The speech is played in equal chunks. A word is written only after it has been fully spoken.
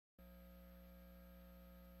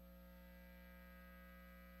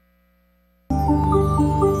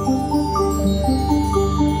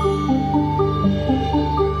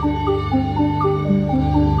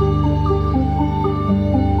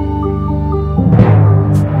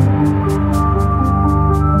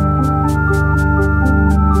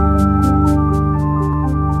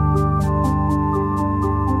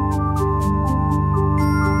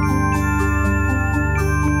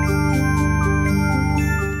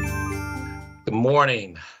Good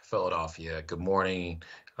morning, Philadelphia. Good morning,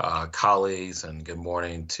 colleagues, and good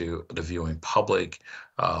morning to the viewing public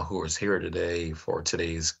who is here today for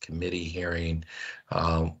today's committee hearing.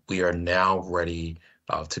 We are now ready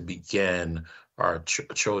to begin our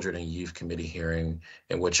Children and Youth Committee hearing,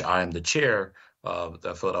 in which I am the chair of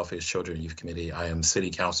the Philadelphia Children and Youth Committee. I am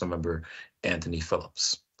City Council Member Anthony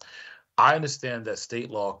Phillips. I understand that state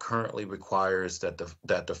law currently requires that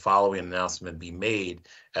the following announcement be made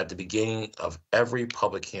at the beginning of every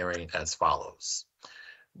public hearing as follows.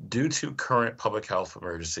 Due to current public health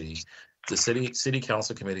emergency, the city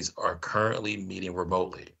council committees are currently meeting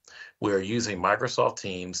remotely. We are using Microsoft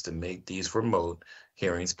Teams to make these remote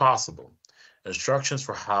hearings possible. Instructions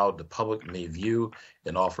for how the public may view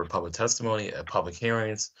and offer public testimony at public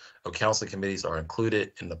hearings of council committees are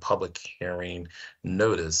included in the public hearing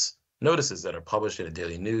notices that are published in the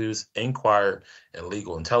Daily News, Inquirer, and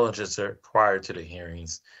Legal Intelligencer prior to the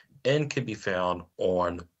hearings and can be found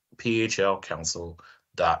on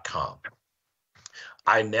phlcouncil.com.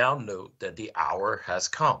 I now note that the hour has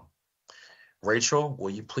come. Rachel, will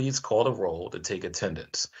you please call the roll to take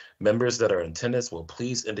attendance? Members that are in attendance will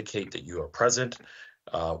please indicate that you are present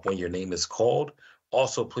when your name is called.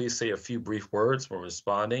 Also, please say a few brief words when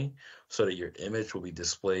responding so that your image will be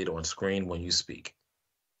displayed on screen when you speak.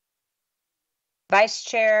 Vice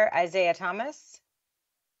Chair Isaiah Thomas.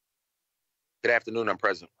 Good afternoon, I'm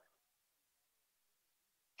present.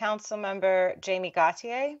 Councilmember Jamie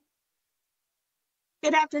Gautier.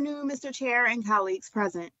 Good afternoon, Mr. Chair and colleagues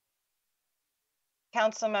present.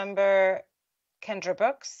 Councilmember Kendra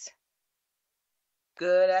Brooks.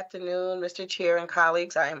 Good afternoon, Mr. Chair and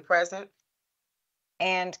colleagues. I am present.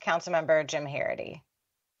 And Councilmember Jim Harity.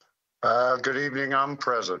 Good evening, I'm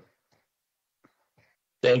present.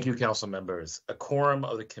 Thank you, council members. A quorum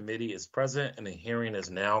of the committee is present and the hearing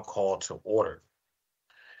is now called to order.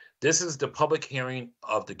 This is the public hearing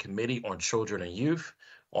of the Committee on Children and Youth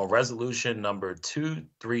on resolution number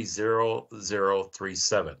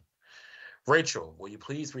 230037. Rachel, will you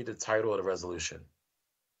please read the title of the resolution?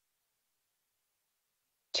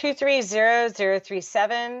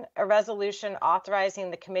 230037, a resolution authorizing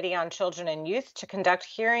the Committee on Children and Youth to conduct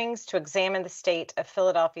hearings to examine the state of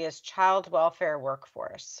Philadelphia's child welfare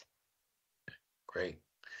workforce. Great.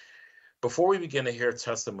 Before we begin to hear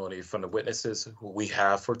testimony from the witnesses who we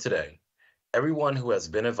have for today, everyone who has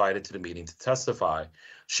been invited to the meeting to testify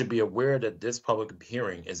should be aware that this public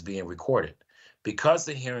hearing is being recorded. Because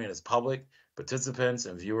the hearing is public, participants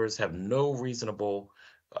and viewers have no reasonable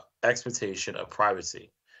expectation of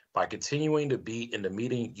privacy. By continuing to be in the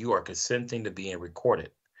meeting, you are consenting to being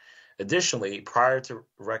recorded. Additionally, prior to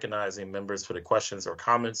recognizing members for the questions or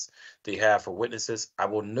comments they have for witnesses, I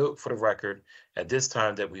will note for the record at this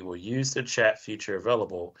time that we will use the chat feature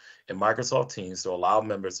available in Microsoft Teams to allow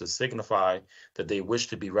members to signify that they wish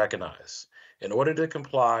to be recognized. In order to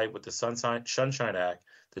comply with the Sunshine Act,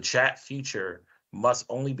 the chat feature must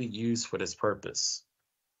only be used for this purpose.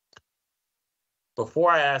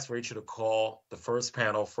 Before I ask Rachel to call the first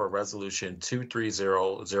panel for resolution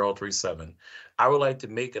 230037, I would like to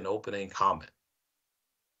make an opening comment.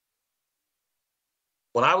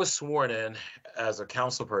 When I was sworn in as a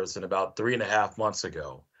council person about 3.5 months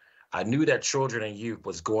ago, I knew that children and youth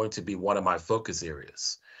was going to be one of my focus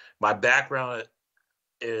areas. My background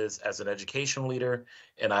is as an educational leader,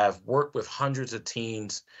 and I have worked with hundreds of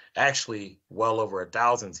teens, actually well over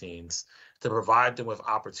 1,000 teens, to provide them with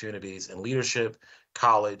opportunities in leadership,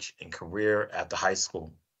 college, and career at the high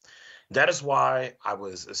school. That is why I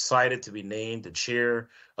was excited to be named the chair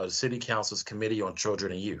of the City Council's Committee on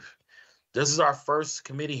Children and Youth. This is our first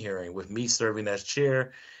committee hearing with me serving as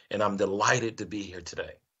chair, and I'm delighted to be here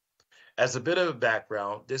today. As a bit of a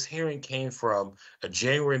background, this hearing came from a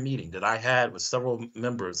January meeting that I had with several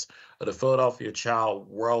members of the Philadelphia Child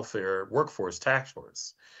Welfare Workforce Task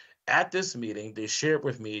Force. At this meeting, they shared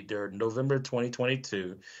with me their November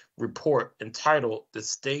 2022 report entitled The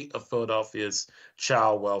State of Philadelphia's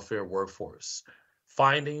Child Welfare Workforce,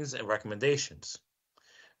 Findings and Recommendations.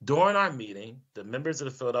 During our meeting, the members of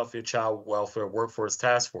the Philadelphia Child Welfare Workforce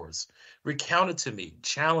Task Force recounted to me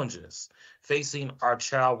challenges facing our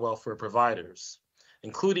child welfare providers,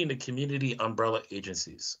 including the community umbrella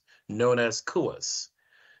agencies, known as CUAs.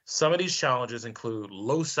 Some of these challenges include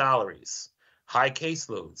low salaries, high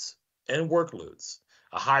caseloads and workloads,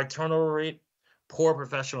 a high turnover rate, poor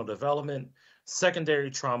professional development, secondary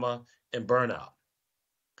trauma, and burnout.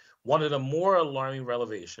 One of the more alarming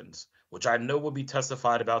revelations, which I know will be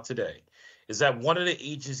testified about today, is that one of the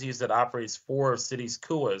agencies that operates 4 of city's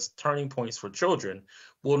CUA's Turning Points for Children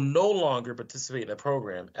will no longer participate in the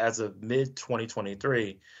program as of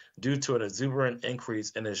mid-2023 due to an exuberant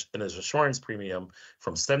increase in its insurance premium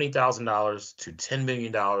from $70,000 to $10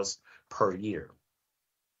 million per year.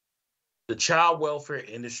 The child welfare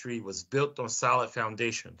industry was built on solid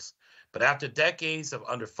foundations, but after decades of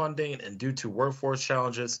underfunding and due to workforce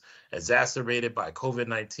challenges exacerbated by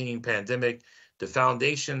COVID-19 pandemic, the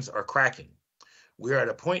foundations are cracking. We are at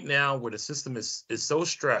a point now where the system is so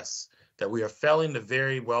stressed that we are failing the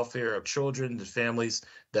very welfare of children and families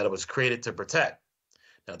that it was created to protect.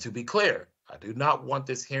 Now, to be clear, I do not want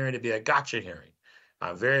this hearing to be a gotcha hearing.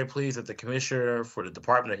 I'm very pleased that the Commissioner for the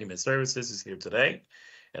Department of Human Services is here today,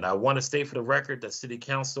 and I want to state for the record that City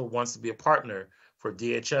Council wants to be a partner for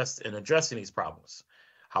DHS in addressing these problems.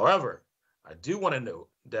 However, I do want to note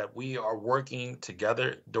that we are working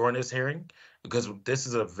together during this hearing because this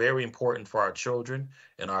is very important for our children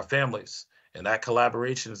and our families. And that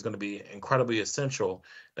collaboration is going to be incredibly essential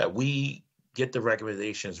that we get the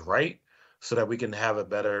recommendations right so that we can have a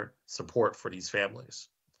better support for these families.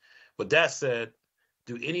 With that said,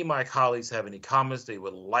 do any of my colleagues have any comments they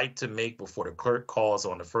would like to make before the clerk calls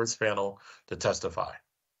on the first panel to testify?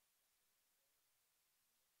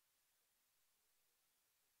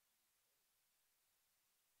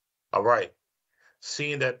 All right.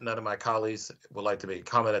 Seeing that none of my colleagues would like to make a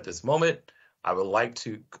comment at this moment, I would like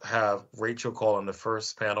to have Rachel call on the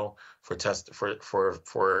first panel for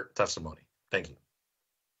testimony. Thank you.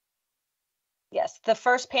 Yes, the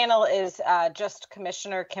first panel is just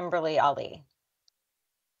Commissioner Kimberly Ali.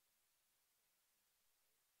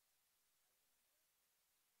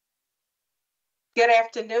 Good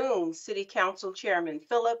afternoon, City Council Chairman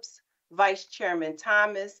Phillips, Vice Chairman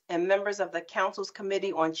Thomas, and members of the Council's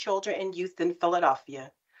Committee on Children and Youth in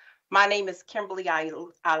Philadelphia. My name is Kimberly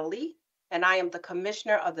Ali, and I am the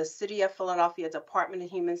Commissioner of the City of Philadelphia Department of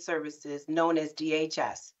Human Services, known as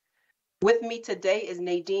DHS. With me today is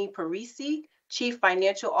Nadine Parisi, Chief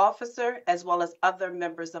Financial Officer, as well as other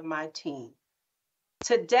members of my team.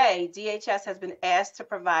 Today, DHS has been asked to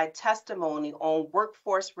provide testimony on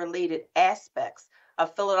workforce-related aspects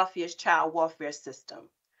of Philadelphia's child welfare system.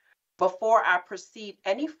 Before I proceed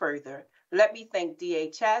any further, let me thank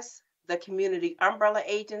DHS, the community umbrella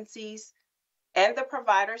agencies, and the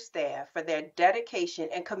provider staff for their dedication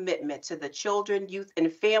and commitment to the children, youth,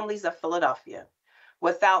 and families of Philadelphia.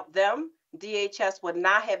 Without them, DHS would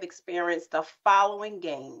not have experienced the following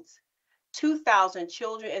gains: 2,000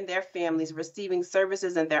 children and their families receiving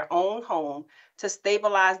services in their own home to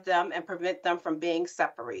stabilize them and prevent them from being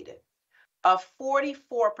separated. A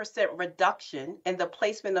 44% reduction in the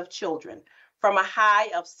placement of children from a high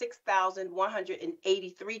of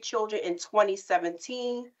 6,183 children in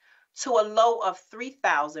 2017 to a low of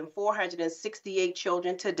 3,468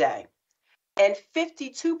 children today. And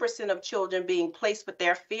 52% of children being placed with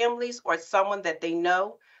their families or someone that they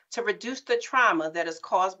know to reduce the trauma that is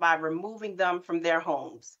caused by removing them from their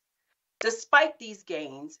homes. Despite these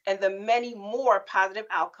gains and the many more positive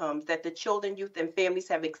outcomes that the children, youth, and families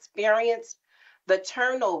have experienced, the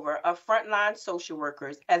turnover of frontline social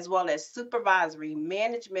workers, as well as supervisory,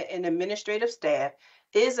 management, and administrative staff,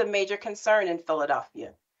 is a major concern in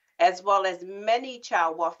Philadelphia, as well as many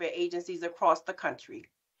child welfare agencies across the country.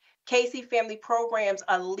 Casey Family Programs,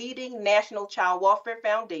 a leading national child welfare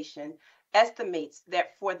foundation, estimates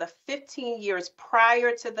that for the 15 years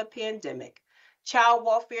prior to the pandemic, child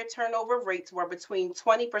welfare turnover rates were between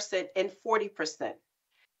 20% and 40%.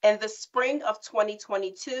 In the spring of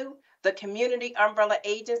 2022, the Community Umbrella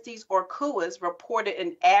Agencies, or CUAs, reported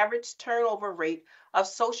an average turnover rate of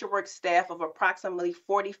social work staff of approximately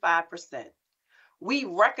 45%. We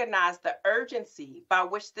recognize the urgency by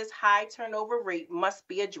which this high turnover rate must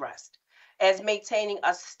be addressed, as maintaining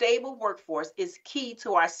a stable workforce is key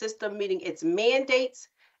to our system meeting its mandates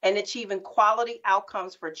and achieving quality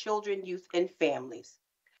outcomes for children, youth, and families.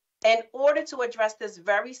 In order to address this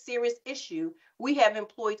very serious issue, we have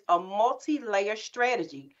employed a multi-layer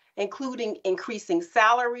strategy, including increasing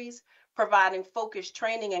salaries, providing focused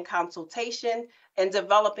training and consultation, and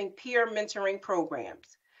developing peer mentoring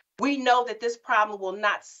programs. We know that this problem will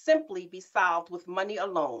not simply be solved with money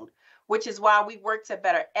alone, which is why we work to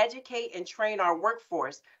better educate and train our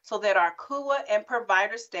workforce so that our CUA and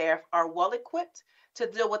provider staff are well equipped to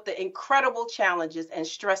deal with the incredible challenges and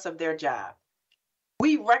stress of their job.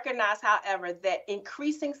 We recognize, however, that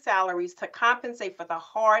increasing salaries to compensate for the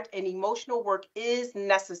hard and emotional work is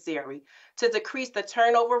necessary to decrease the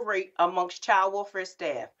turnover rate amongst child welfare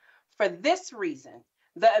staff. For this reason,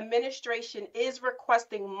 The administration is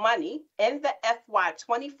requesting money in the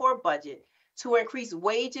FY24 budget to increase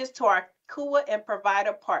wages to our KUA and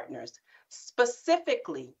provider partners.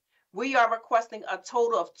 Specifically, we are requesting a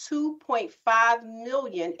total of $2.5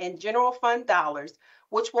 million in general fund dollars,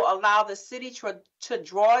 which will allow the city to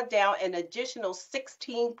draw down an additional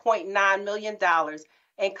 $16.9 million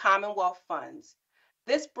in Commonwealth funds.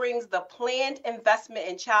 This brings the planned investment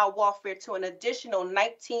in child welfare to an additional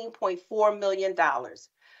 $19.4 million.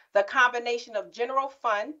 The combination of general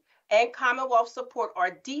fund and Commonwealth support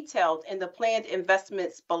are detailed in the planned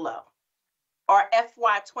investments below. Our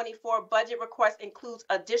FY24 budget request includes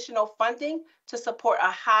additional funding to support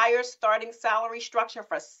a higher starting salary structure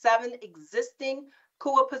for 7 existing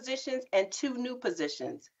KUA positions and 2 new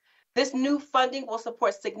positions. This new funding will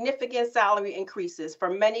support significant salary increases for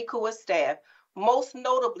many KUA staff, most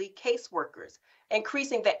notably caseworkers,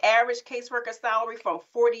 increasing the average caseworker salary from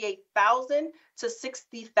 $48,000 to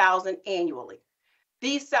 $60,000 annually.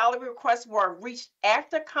 These salary requests were reached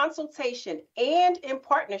after consultation and in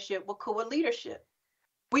partnership with KUA leadership.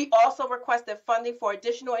 We also requested funding for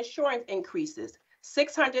additional insurance increases,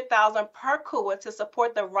 $600,000 per KUA to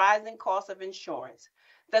support the rising cost of insurance.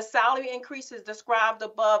 The salary increases described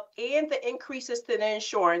above and the increases to the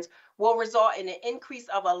insurance will result in an increase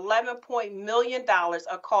of $11 million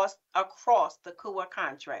across the KUA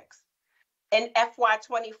contracts. In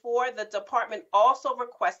FY24, the department also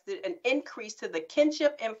requested an increase to the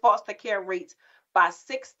kinship and foster care rates by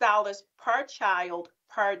 $6 per child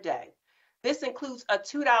per day. This includes a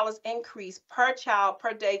 $2 increase per child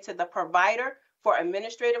per day to the provider for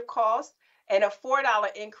administrative costs and a $4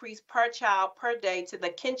 increase per child per day to the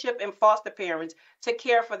kinship and foster parents to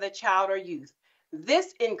care for the child or youth.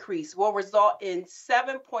 This increase will result in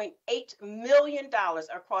 $7.8 million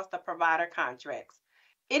across the provider contracts.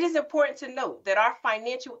 It is important to note that our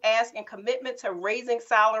financial ask and commitment to raising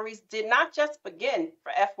salaries did not just begin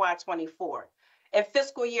for FY24. In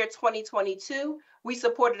fiscal year 2022, we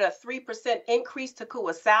supported a 3% increase to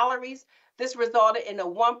KUA salaries. This resulted in a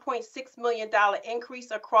 $1.6 million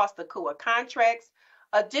increase across the KUA contracts.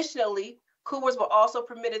 Additionally, KUAs were also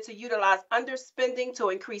permitted to utilize underspending to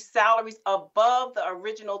increase salaries above the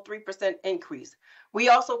original 3% increase. We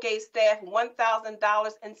also gave staff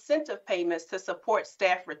 $1,000 incentive payments to support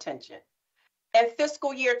staff retention. In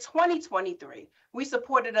fiscal year 2023, we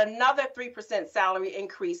supported another 3% salary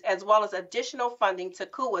increase as well as additional funding to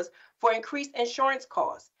KUAs for increased insurance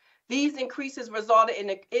costs. These increases resulted in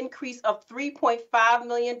an increase of $3.5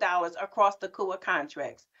 million across the KUA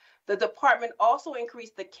contracts. The department also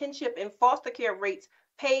increased the kinship and foster care rates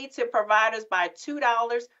paid to providers by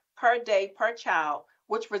 $2 per day per child,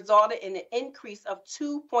 which resulted in an increase of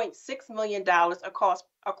 $2.6 million across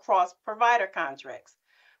provider contracts.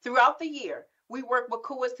 Throughout the year, we work with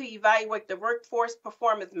KUAs to evaluate the workforce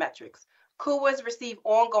performance metrics. KUAs receive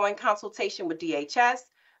ongoing consultation with DHS,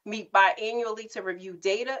 meet biannually to review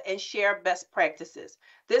data, and share best practices.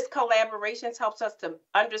 This collaboration helps us to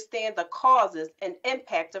understand the causes and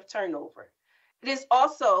impact of turnover. It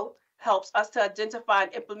also helps us to identify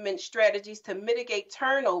and implement strategies to mitigate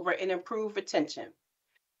turnover and improve retention.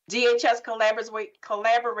 DHS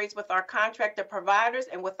collaborates with our contractor providers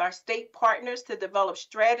and with our state partners to develop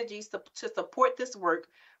strategies to support this work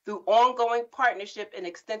through ongoing partnership and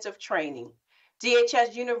extensive training.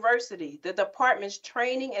 DHS University, the department's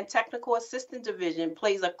training and technical assistance division,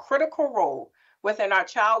 plays a critical role within our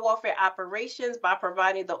child welfare operations by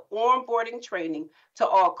providing the onboarding training to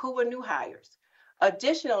all KUA new hires.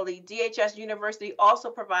 Additionally, DHS University also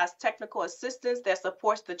provides technical assistance that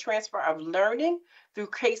supports the transfer of learning through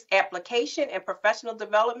case application and professional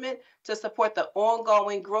development to support the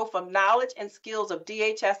ongoing growth of knowledge and skills of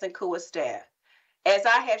DHS and KUA staff. As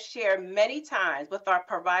I have shared many times with our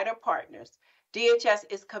provider partners, DHS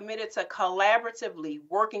is committed to collaboratively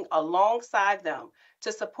working alongside them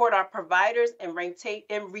to support our providers and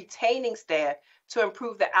retaining staff to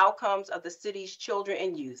improve the outcomes of the city's children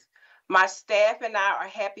and youth. My staff and I are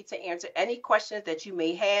happy to answer any questions that you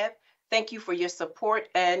may have. Thank you for your support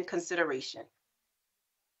and consideration.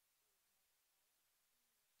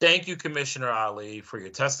 Thank you, Commissioner Ali, for your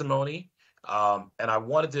testimony. And I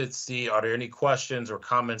wanted to see, are there any questions or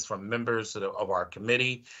comments from members of our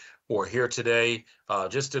committee who are here today?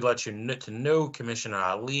 Just to let you know, Commissioner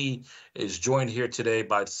Ali is joined here today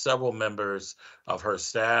by several members of her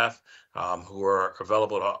staff who are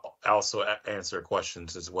available to also answer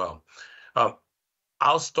questions as well.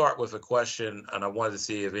 I'll start with a question, and I wanted to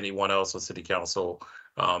see if anyone else on City Council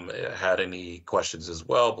had any questions as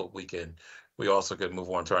well, but we also could move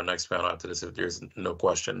on to our next panel after this if there's no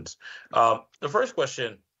questions. The first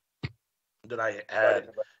question that I had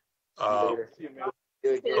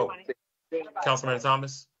Oh, Councilmember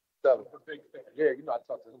Thomas?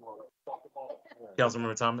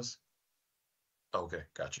 Councilmember Thomas? Okay,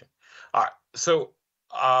 gotcha. All right. So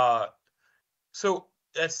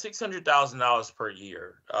that's $600,000 per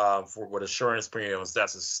year for what assurance premiums.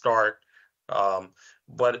 That's a start.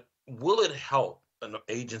 But will it help an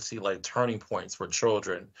agency like Turning Points for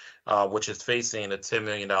Children, which is facing a $10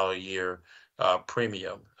 million a year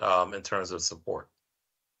premium in terms of support?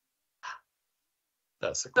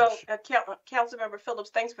 That's the question. So, Councilmember Phillips,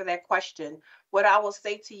 thanks for that question. What I will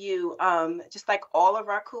say to you, just like all of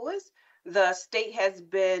our CUAs, the state has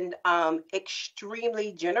been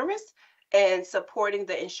extremely generous in supporting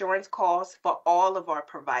the insurance costs for all of our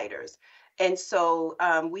providers. And so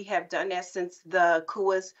we have done that since the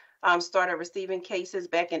CUAs started receiving cases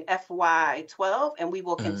back in FY12, and we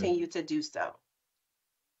will continue to do so.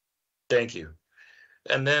 Thank you.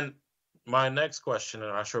 And then my next question,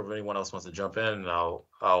 and I'm not sure if anyone else wants to jump in, and I'll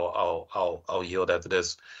yield after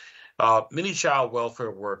this. Many child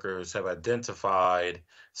welfare workers have identified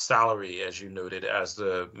salary, as you noted, as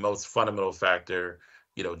the most fundamental factor,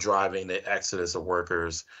 driving the exodus of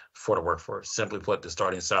workers for the workforce. Simply put, the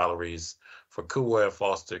starting salaries for CUA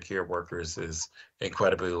foster care workers is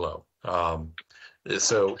incredibly low.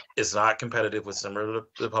 So it's not competitive with similar to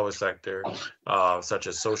the public sector, such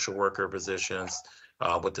as social worker positions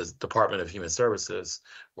with the Department of Human Services,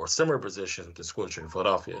 or similar positions with the school district in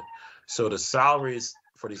Philadelphia. So the salaries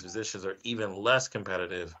for these positions are even less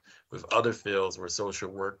competitive with other fields where social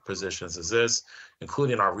work positions exist,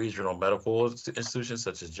 including our regional medical institutions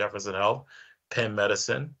such as Jefferson Health, Penn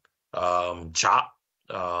Medicine, CHOP,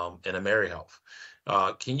 and AmeriHealth.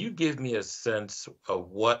 Can you give me a sense of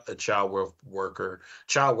what a child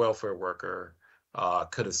welfare worker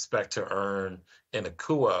could expect to earn in a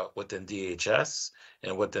CUA within DHS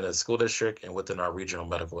and within a school district and within our regional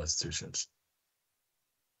medical institutions?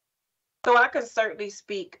 So I can certainly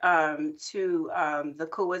speak to the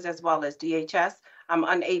CUAs as well as DHS. I'm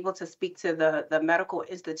unable to speak to the medical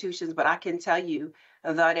institutions, but I can tell you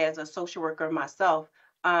that as a social worker myself,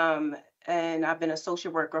 and I've been a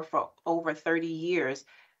social worker for over 30 years,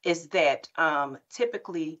 is that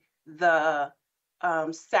typically the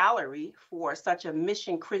salary for such a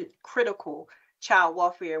mission critical child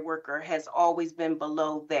welfare worker has always been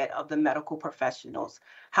below that of the medical professionals.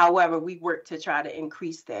 However, we work to try to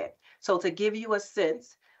increase that. So to give you a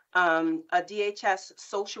sense, a DHS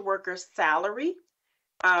social worker salary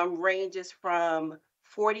ranges from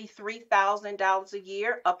 $43,000 a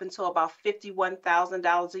year up until about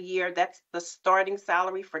 $51,000 a year. That's the starting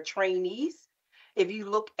salary for trainees. If you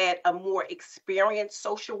look at a more experienced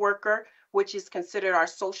social worker, which is considered our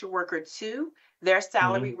social worker 2, their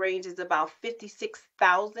salary range is about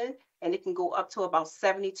 $56,000, and it can go up to about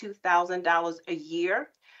 $72,000 a year.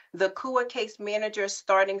 The CUA case manager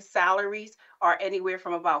starting salaries are anywhere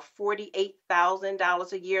from about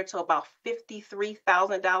 $48,000 a year to about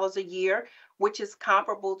 $53,000 a year, which is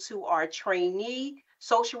comparable to our trainee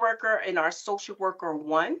social worker and our social worker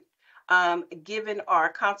 1. Given our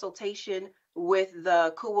consultation with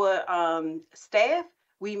the CUA staff,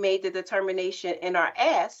 we made the determination in our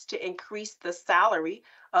ask to increase the salary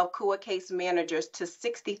of CUA case managers to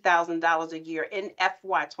 $60,000 a year in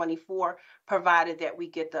FY24, provided that we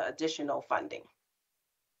get the additional funding.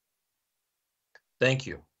 Thank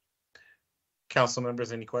you. Council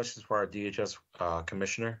members, any questions for our DHS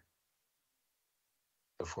commissioner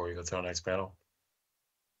before we go to our next panel?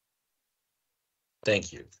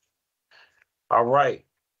 Thank you. All right.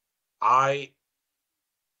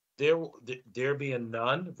 There being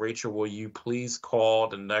none, Rachel, will you please call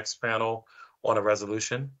the next panel on a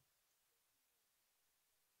resolution?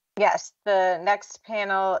 Yes, the next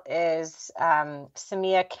panel is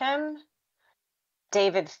Samia Kim,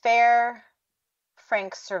 David Fair,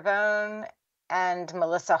 Frank Servone, and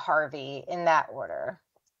Melissa Harvey, in that order.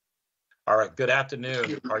 All right, good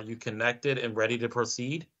afternoon. Are you connected and ready to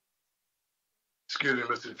proceed? Excuse me,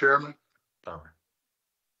 Mr. Chairman.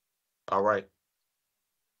 All right.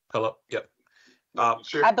 Hello. Yep.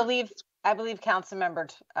 I believe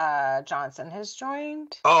Councilmember Johnson has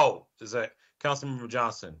joined. Oh, is that Councilmember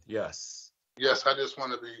Johnson? Yes. Yes, I just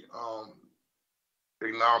want to be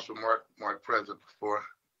acknowledged for Mark President for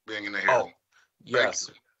being in the hearing. Oh,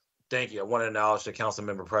 yes. Thank you. I want to acknowledge the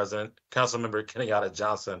Councilmember Kenyatta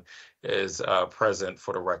Johnson is present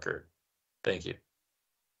for the record. Thank you.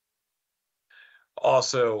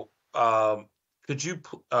 Also, could you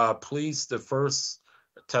please, the first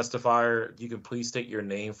testifier, you can please state your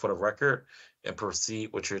name for the record and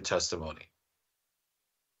proceed with your testimony.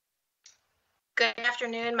 Good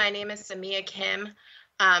afternoon. My name is Samia Kim.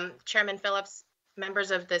 Chairman Phillips,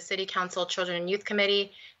 Members of the City Council Children and Youth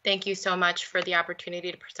Committee, thank you so much for the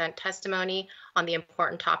opportunity to present testimony on the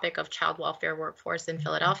important topic of child welfare workforce in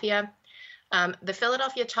Philadelphia. The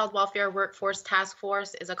Philadelphia Child Welfare Workforce Task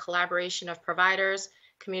Force is a collaboration of providers,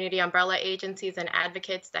 community umbrella agencies, and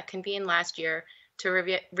advocates that convened last year to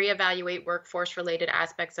reevaluate workforce-related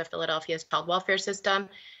aspects of Philadelphia's child welfare system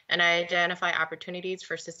and identify opportunities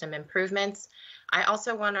for system improvements. I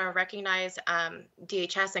also want to recognize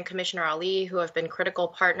DHS and Commissioner Ali, who have been critical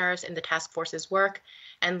partners in the task force's work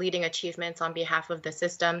and leading achievements on behalf of the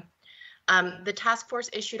system. The task force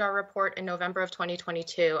issued our report in November of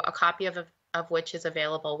 2022, a copy of which is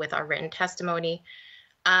available with our written testimony.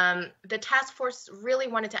 The task force really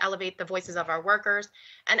wanted to elevate the voices of our workers,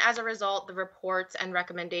 and as a result, the reports and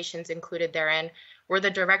recommendations included therein were the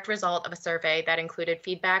direct result of a survey that included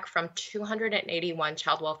feedback from 281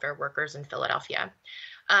 child welfare workers in Philadelphia.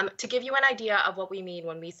 To give you an idea of what we mean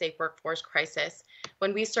when we say workforce crisis,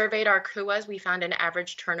 when we surveyed our CUAs, we found an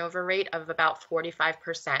average turnover rate of about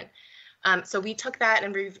 45%. So we took that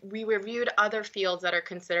and we reviewed other fields that are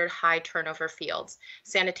considered high turnover fields: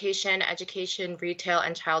 sanitation, education, retail,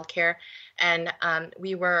 and childcare. And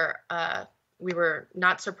we were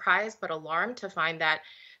not surprised but alarmed to find that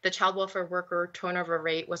the child welfare worker turnover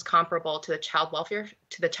rate was comparable to the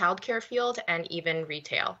childcare field and even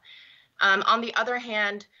retail. On the other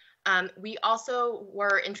hand, we also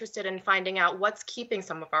were interested in finding out what's keeping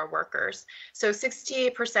some of our workers. So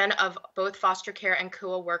 68% of both foster care and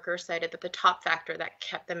CUA workers cited that the top factor that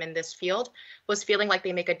kept them in this field was feeling like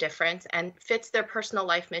they make a difference, and fits their personal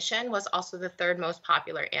life mission was also the third most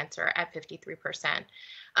popular answer at 53%.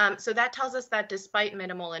 So that tells us that despite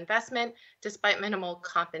minimal investment, despite minimal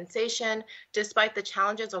compensation, despite the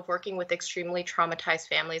challenges of working with extremely traumatized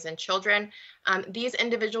families and children, these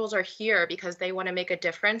individuals are here because they want to make a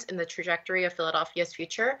difference in the trajectory of Philadelphia's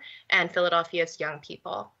future and Philadelphia's young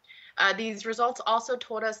people. These results also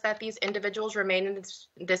told us that these individuals remain in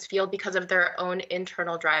this field because of their own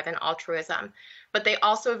internal drive and altruism, but they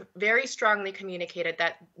also very strongly communicated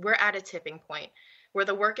that we're at a tipping point where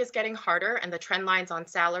the work is getting harder and the trend lines on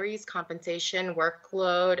salaries, compensation,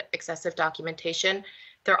 workload, excessive documentation,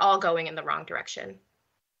 they're all going in the wrong direction.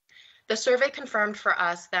 The survey confirmed for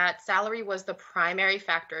us that salary was the primary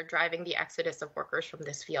factor driving the exodus of workers from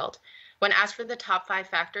this field. When asked for the top 5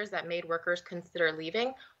 factors that made workers consider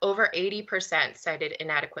leaving, over 80% cited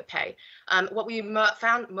inadequate pay. What we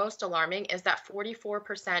found most alarming is that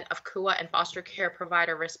 44% of CUA and foster care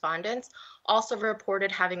provider respondents also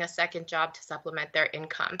reported having a second job to supplement their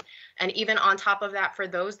income. And even on top of that, for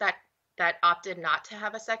those that opted not to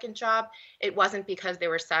have a second job, it wasn't because they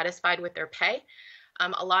were satisfied with their pay.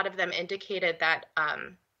 A lot of them indicated that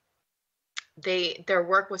their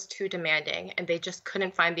work was too demanding and they just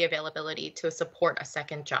couldn't find the availability to support a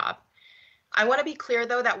second job. I want to be clear,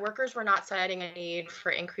 though, that workers were not citing a need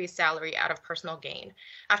for increased salary out of personal gain.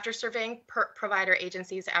 After surveying provider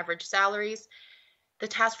agencies' average salaries, the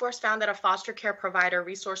task force found that a foster care provider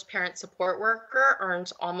resource parent support worker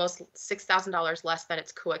earns almost $6,000 less than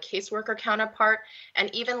its CUA caseworker counterpart, and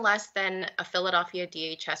even less than a Philadelphia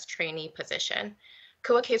DHS trainee position.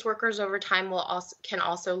 CUA caseworkers over time can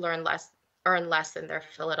also earn less than their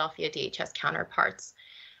Philadelphia DHS counterparts.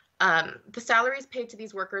 The salaries paid to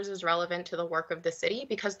these workers is relevant to the work of the city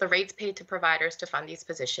because the rates paid to providers to fund these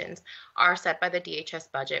positions are set by the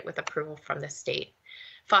DHS budget with approval from the state.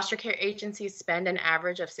 Foster care agencies spend an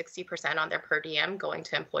average of 60% on their per diem going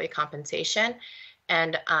to employee compensation.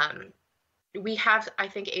 And I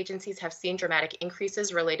think agencies have seen dramatic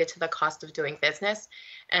increases related to the cost of doing business.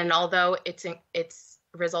 And although it's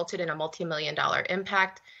resulted in a multi-million-dollar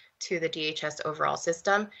impact to the DHS overall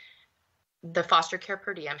system, the foster care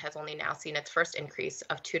per diem has only now seen its first increase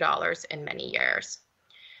of $2 in many years.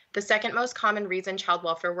 The second most common reason child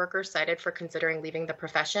welfare workers cited for considering leaving the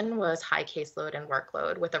profession was high caseload and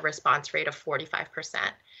workload, with a response rate of 45%.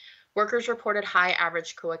 Workers reported high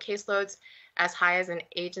average CUA caseloads, as high as an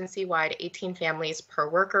agency-wide 18 families per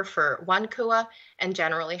worker for one CUA, and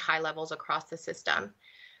generally high levels across the system.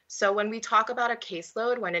 So when we talk about a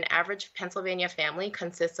caseload, when an average Pennsylvania family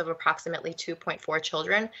consists of approximately 2.4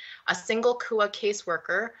 children, a single CUA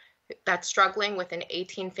caseworker that's struggling with an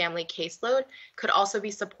 18-family caseload could also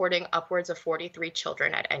be supporting upwards of 43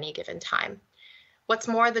 children at any given time. What's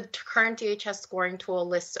more, the current DHS scoring tool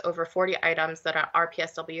lists over 40 items that our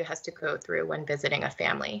RPSW has to go through when visiting a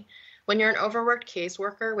family. When you're an overworked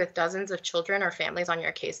caseworker with dozens of children or families on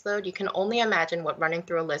your caseload, you can only imagine what running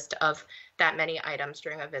through a list of that many items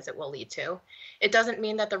during a visit will lead to. It doesn't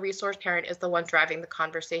mean that the resource parent is the one driving the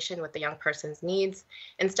conversation with the young person's needs.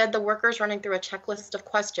 Instead, the worker is running through a checklist of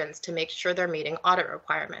questions to make sure they're meeting audit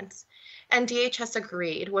requirements. And DHS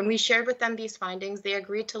agreed. When we shared with them these findings, they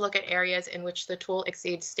agreed to look at areas in which the tool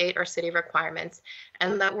exceeds state or city requirements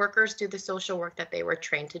and let workers do the social work that they were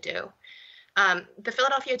trained to do. The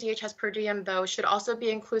Philadelphia DHS per diem, though, should also be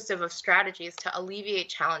inclusive of strategies to alleviate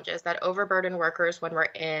challenges that overburden workers when we're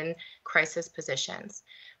in crisis positions.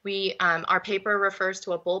 Our paper refers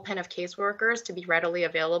to a bullpen of caseworkers to be readily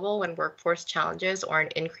available when workforce challenges or an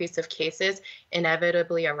increase of cases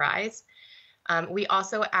inevitably arise. We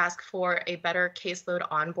also ask for a better caseload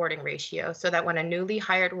onboarding ratio so that when a newly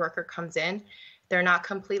hired worker comes in, they're not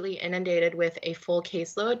completely inundated with a full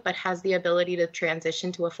caseload, but has the ability to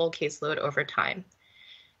transition to a full caseload over time.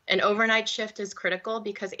 An overnight shift is critical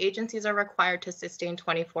because agencies are required to sustain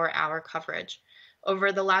 24-hour coverage.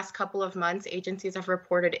 Over the last couple of months, agencies have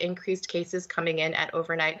reported increased cases coming in at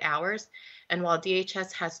overnight hours. And while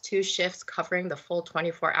DHS has 2 shifts covering the full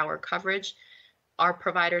 24-hour coverage, our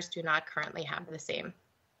providers do not currently have the same.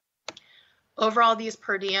 Overall, these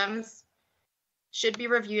per diems should be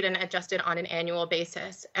reviewed and adjusted on an annual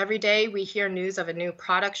basis. Every day we hear news of a new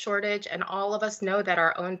product shortage, and all of us know that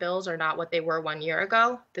our own bills are not what they were 1 year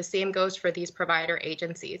ago. The same goes for these provider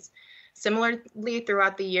agencies. Similarly,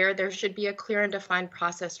 throughout the year, there should be a clear and defined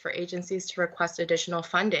process for agencies to request additional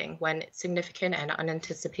funding when significant and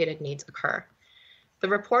unanticipated needs occur. The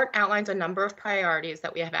report outlines a number of priorities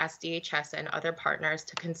that we have asked DHS and other partners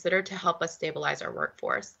to consider to help us stabilize our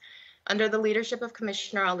workforce. Under the leadership of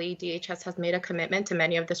Commissioner Ali, DHS has made a commitment to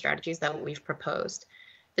many of the strategies that we've proposed.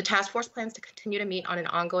 The task force plans to continue to meet on an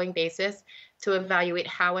ongoing basis to evaluate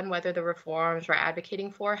how and whether the reforms we're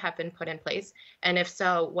advocating for have been put in place, and if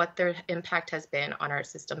so, what their impact has been on our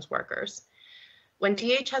systems workers. When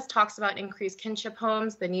DHS talks about increased kinship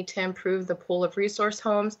homes, the need to improve the pool of resource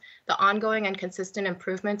homes, the ongoing and consistent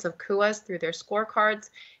improvements of CUAs through their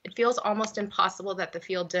scorecards, it feels almost impossible that the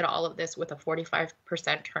field did all of this with a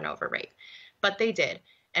 45% turnover rate. But they did,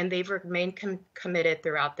 and they've remained committed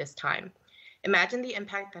throughout this time. Imagine the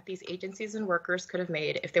impact that these agencies and workers could have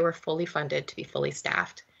made if they were fully funded to be fully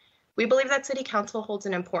staffed. We believe that City Council holds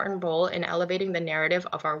an important role in elevating the narrative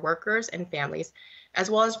of our workers and families, as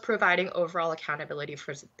well as providing overall accountability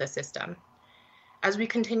for the system. As we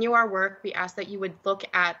continue our work, we ask that you would look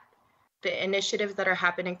at the initiatives that are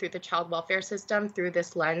happening through the child welfare system through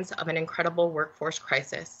this lens of an incredible workforce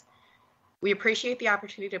crisis. We appreciate the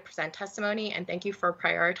opportunity to present testimony and thank you for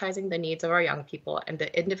prioritizing the needs of our young people and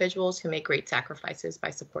the individuals who make great sacrifices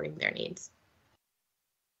by supporting their needs.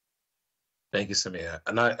 Thank you, Samia.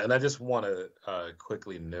 And I just want to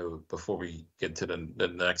quickly note before we get to the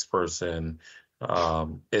next person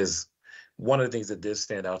is one of the things that did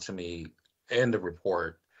stand out to me in the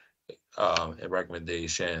report and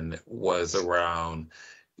recommendation was around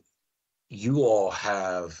you all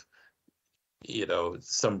have,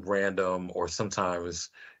 some random or sometimes,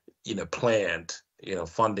 planned,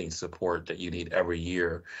 funding support that you need every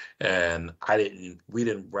year. And we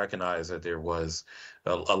didn't recognize that there was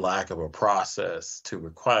a lack of a process to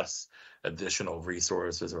request additional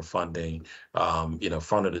resources or funding, from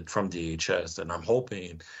DHS. And I'm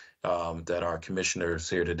hoping that our commissioners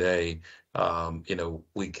here today,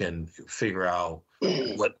 we can figure out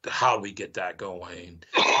how we get that going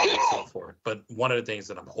and so forth. But one of the things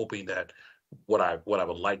that I'm hoping that what I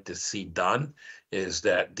would like to see done is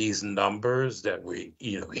that these numbers that we,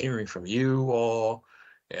 hearing from you all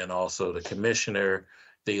and also the commissioner,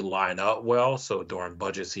 they line up well. So during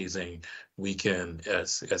budget season, we can,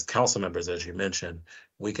 as council members, as you mentioned,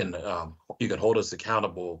 we can, you can hold us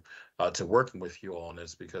accountable to working with you on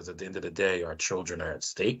this, because at the end of the day, our children are at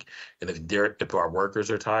stake. And if our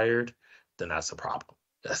workers are tired, then that's a problem.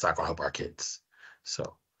 That's not gonna help our kids.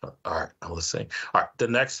 So, all right, I'm listening. All right, the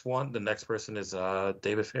next person is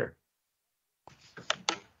David Fair.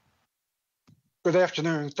 Good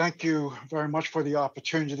afternoon. Thank you very much for the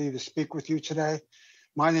opportunity to speak with you today.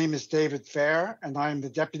 My name is David Fair, and I am the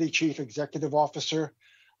Deputy Chief Executive Officer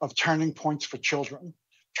of Turning Points for Children.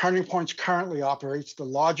 Turning Points currently operates the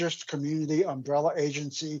largest community umbrella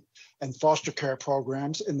agency and foster care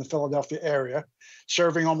programs in the Philadelphia area,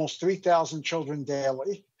 serving almost 3,000 children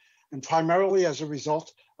daily. And primarily as a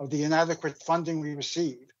result of the inadequate funding we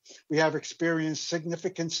receive, we have experienced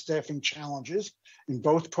significant staffing challenges in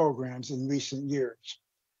both programs in recent years.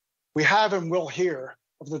 We have and will hear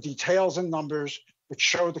of the details and numbers which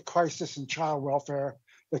show the crisis in child welfare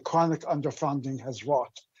that chronic underfunding has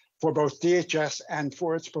wrought for both DHS and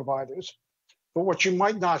for its providers. But what you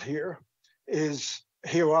might not hear is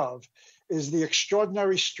the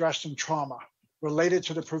extraordinary stress and trauma related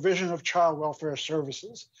to the provision of child welfare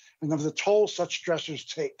services and of the toll such stressors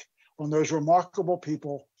take on those remarkable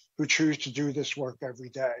people who choose to do this work every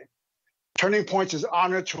day. Turning Point is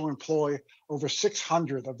honored to employ over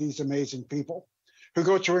 600 of these amazing people who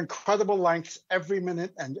go to incredible lengths every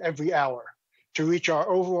minute and every hour to reach our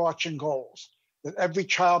overarching goals, that every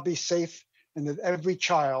child be safe and that every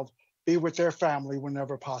child be with their family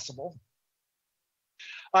whenever possible.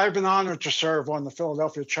 I've been honored to serve on the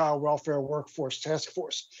Philadelphia Child Welfare Workforce Task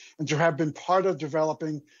Force and to have been part of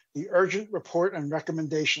developing the urgent report and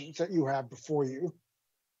recommendations that you have before you.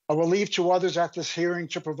 I will leave to others at this hearing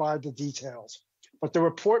to provide the details, but the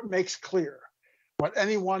report makes clear what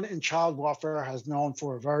anyone in child welfare has known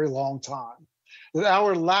for a very long time, that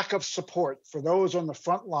our lack of support for those on the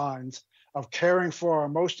front lines of caring for our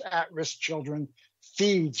most at-risk children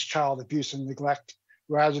feeds child abuse and neglect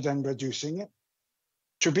rather than reducing it.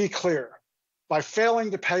 To be clear, by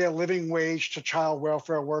failing to pay a living wage to child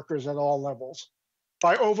welfare workers at all levels,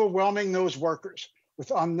 by overwhelming those workers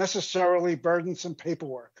with unnecessarily burdensome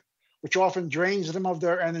paperwork, which often drains them of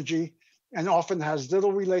their energy and often has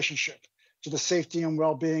little relationship to the safety and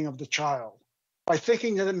well-being of the child, by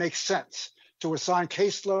thinking that it makes sense to assign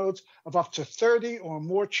caseloads of up to 30 or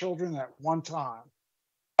more children at one time,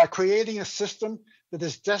 by creating a system that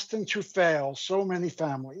is destined to fail so many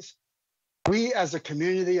families, we as a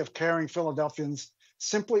community of caring Philadelphians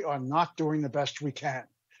simply are not doing the best we can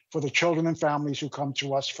for the children and families who come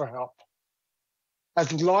to us for help. As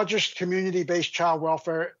the largest community-based child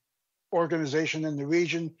welfare organization in the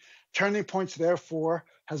region, Turning Points, therefore,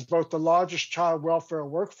 has both the largest child welfare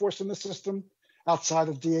workforce in the system outside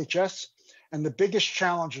of DHS and the biggest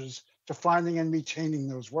challenges to finding and retaining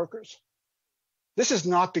those workers. This is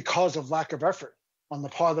not because of lack of effort on the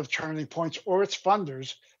part of Turning Points or its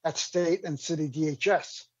funders at state and city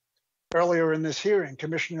DHS. Earlier in this hearing,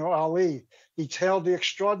 Commissioner Ali detailed the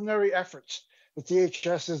extraordinary efforts that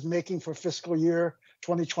DHS is making for fiscal year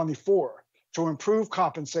 2024 to improve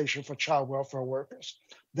compensation for child welfare workers.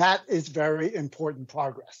 That is very important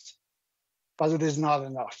progress, but it is not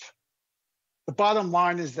enough. The bottom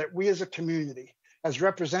line is that we as a community, as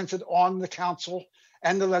represented on the council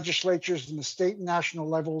and the legislatures in the state and national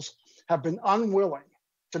levels, have been unwilling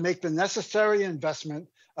to make the necessary investment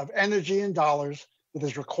of energy and dollars that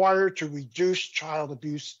is required to reduce child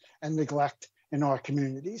abuse and neglect in our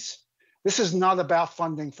communities. This is not about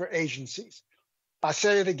funding for agencies. I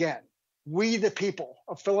say it again, we the people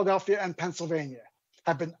of Philadelphia and Pennsylvania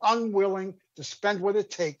have been unwilling to spend what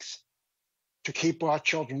it takes to keep our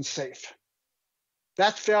children safe.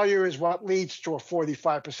 That failure is what leads to a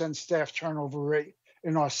 45% staff turnover rate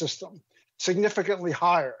in our system, significantly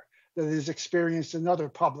higher than is experienced in other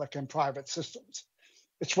public and private systems.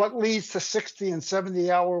 It's what leads to 60 and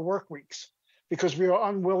 70-hour work weeks because we are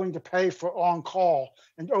unwilling to pay for on-call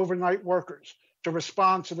and overnight workers to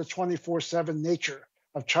respond to the 24/7 nature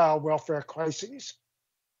of child welfare crises.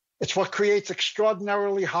 It's what creates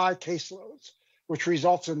extraordinarily high caseloads, which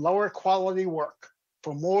results in lower quality work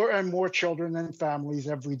for more and more children and families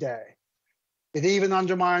every day. It even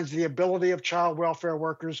undermines the ability of child welfare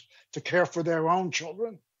workers to care for their own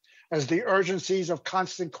children, as the urgencies of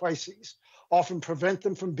constant crises often prevent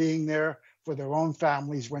them from being there for their own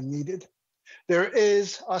families when needed. There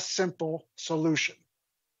is a simple solution: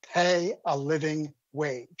 pay a living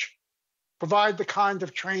wage. Provide the kind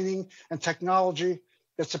of training and technology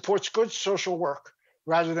that supports good social work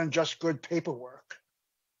rather than just good paperwork.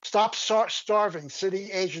 Stop starving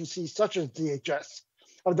city agencies such as DHS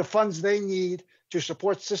of the funds they need to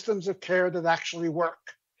support systems of care that actually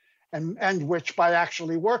work, and which, by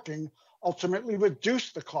actually working, ultimately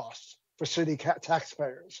reduce the costs for city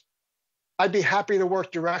taxpayers. I'd be happy to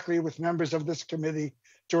work directly with members of this committee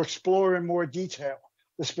to explore in more detail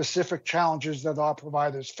the specific challenges that our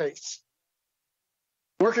providers face.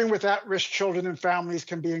 Working with at-risk children and families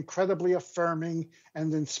can be incredibly affirming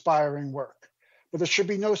and inspiring work, but it should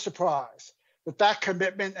be no surprise that that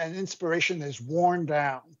commitment and inspiration is worn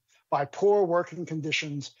down by poor working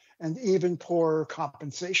conditions and even poorer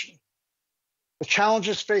compensation. The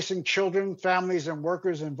challenges facing children, families, and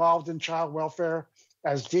workers involved in child welfare,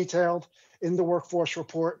 as detailed in the workforce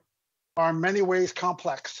report, are in many ways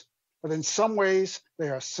complex, but in some ways they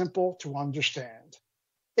are simple to understand.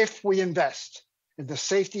 If we invest in the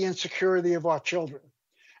safety and security of our children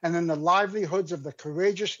and in the livelihoods of the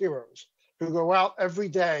courageous heroes who go out every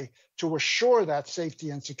day to assure that safety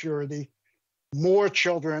and security, more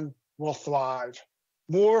children will thrive,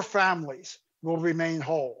 more families will remain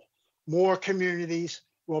whole, more communities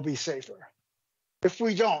will be safer. If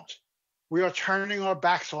we don't, we are turning our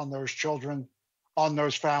backs on those children, on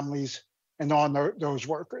those families, and on those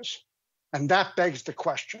workers. And that begs the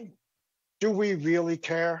question, do we really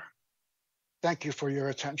care? Thank you for your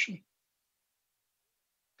attention.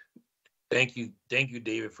 Thank you,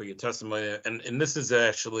 David, for your testimony. And this is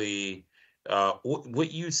actually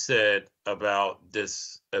what you said about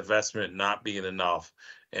this investment not being enough,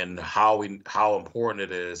 and how important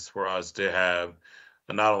it is for us to have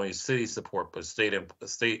not only city support but state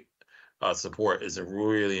support is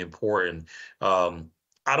really important.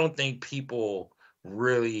 I don't think people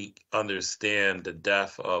really understand the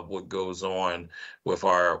depth of what goes on with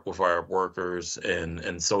our workers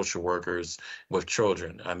and social workers with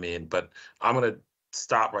children. I mean, but I'm gonna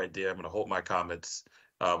stop right there. I'm gonna hold my comments.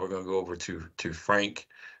 We're gonna go over to Frank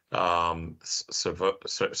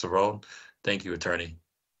Savone. Thank you, attorney.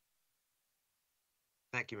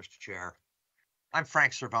 Thank you, Mr. Chair. I'm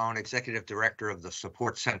Frank Servone, Executive Director of the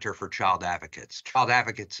Support Center for Child Advocates. Child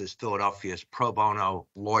Advocates is Philadelphia's pro bono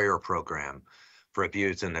lawyer program for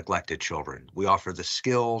abused and neglected children. We offer the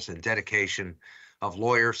skills and dedication of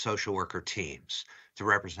lawyer social worker teams to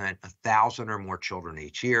represent 1,000 or more children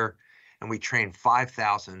each year, and we train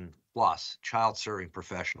 5,000 plus child-serving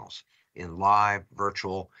professionals in live,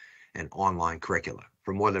 virtual, and online curricula.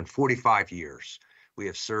 For more than 45 years, we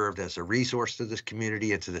have served as a resource to this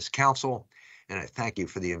community and to this council, and I thank you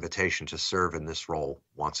for the invitation to serve in this role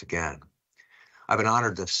once again. I've been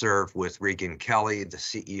honored to serve with Regan Kelly, the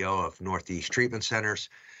CEO of Northeast Treatment Centers,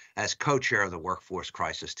 as co-chair of the Workforce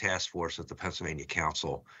Crisis Task Force of the Pennsylvania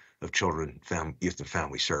Council of Children, Youth, and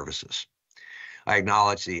Family Services. I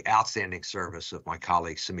acknowledge the outstanding service of my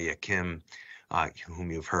colleague, Samia Kim,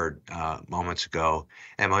 whom you've heard moments ago,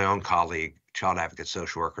 and my own colleague, child advocate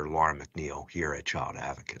social worker Laura McNeil here at Child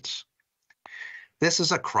Advocates. This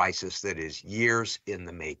is a crisis that is years in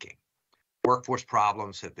the making. Workforce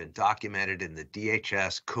problems have been documented in the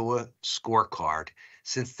DHS CUA scorecard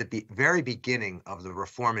since the very beginning of the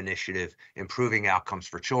Reform Initiative Improving Outcomes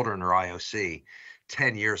for Children, or IOC,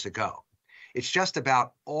 10 years ago. It's just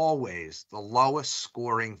about always the lowest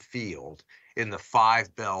scoring field in the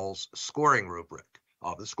 5 bells scoring rubric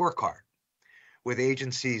of the scorecard, with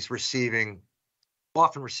agencies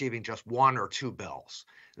often receiving just 1 or 2 bells.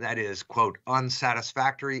 That is, quote,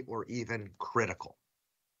 unsatisfactory or even critical.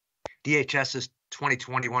 DHS's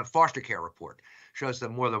 2021 foster care report shows that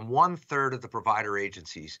more than 1/3 of the provider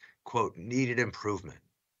agencies, quote, needed improvement.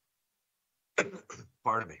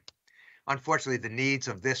 Pardon me. Unfortunately, the needs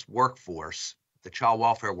of this workforce, the child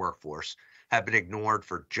welfare workforce, have been ignored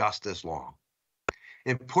for just as long.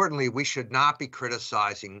 Importantly, we should not be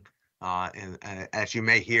criticizing, as you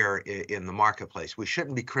may hear in the marketplace, we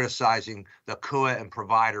shouldn't be criticizing the CUA and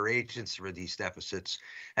provider agents for these deficits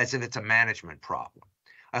as if it's a management problem.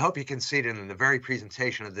 I hope you can see it in the very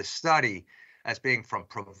presentation of this study as being from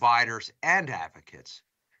providers and advocates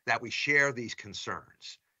that we share these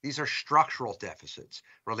concerns. These are structural deficits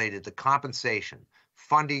related to compensation,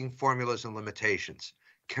 funding formulas and limitations,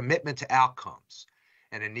 commitment to outcomes,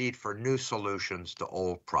 and a need for new solutions to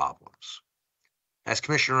old problems. As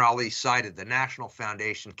Commissioner Ali cited, the National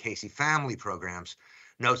Foundation Casey Family Programs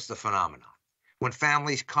notes the phenomenon. When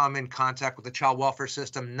families come in contact with the child welfare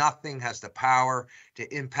system, nothing has the power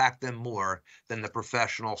to impact them more than the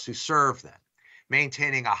professionals who serve them.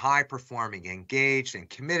 Maintaining a high-performing, engaged, and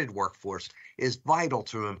committed workforce is vital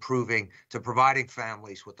to providing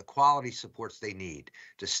families with the quality supports they need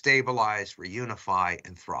to stabilize, reunify,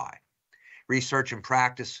 and thrive. Research and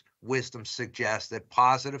practice wisdom suggests that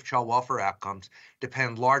positive child welfare outcomes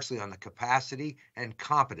depend largely on the capacity and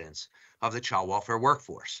competence of the child welfare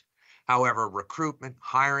workforce. However, recruitment,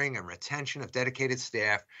 hiring, and retention of dedicated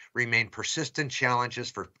staff remain persistent challenges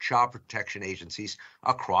for child protection agencies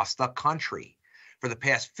across the country. For the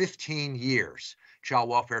past 15 years, child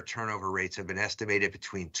welfare turnover rates have been estimated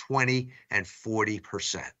between 20 and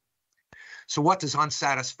 40%. So what does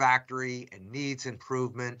unsatisfactory and needs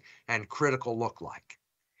improvement and critical look like?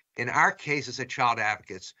 In our case as child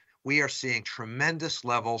advocates, we are seeing tremendous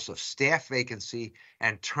levels of staff vacancy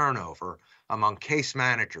and turnover among case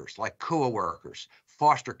managers like CUA workers,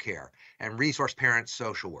 foster care, and resource parent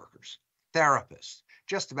social workers, therapists.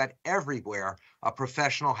 Just about everywhere, a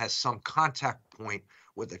professional has some contact point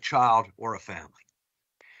with a child or a family.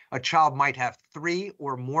 A child might have 3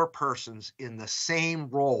 or more persons in the same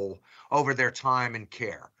role over their time in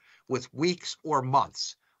care, with weeks or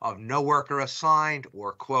months of no worker assigned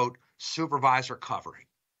or, quote, supervisor covering.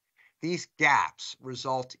 These gaps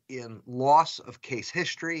result in loss of case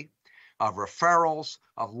history, of referrals,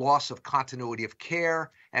 of loss of continuity of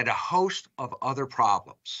care, and a host of other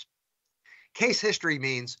problems. Case history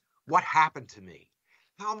means what happened to me?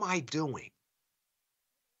 How am I doing?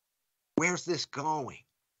 Where's this going?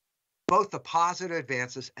 Both the positive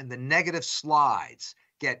advances and the negative slides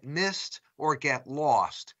get missed or get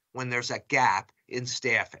lost when there's a gap in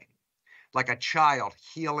staffing. like a child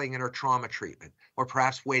healing in her trauma treatment, or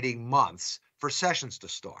perhaps waiting months for sessions to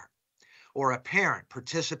start, or a parent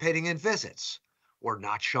participating in visits or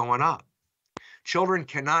not showing up. Children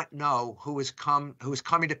cannot know who is coming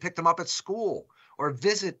to pick them up at school or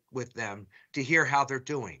visit with them to hear how they're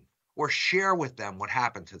doing or share with them what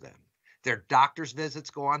happened to them. Their doctor's visits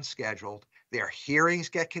go unscheduled, their hearings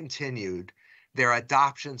get continued, their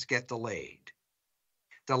adoptions get delayed.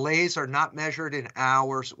 Delays are not measured in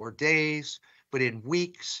hours or days, but in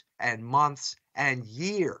weeks and months and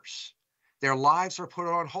years. Their lives are put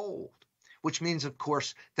on hold, which means, of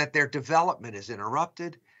course, that their development is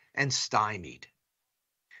interrupted and stymied.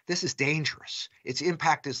 This is dangerous. Its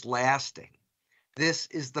impact is lasting. This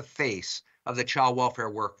is the face of the child welfare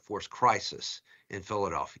workforce crisis in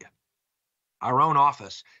Philadelphia. Our own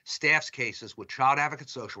office staffs cases with child advocate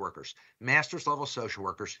social workers, master's level social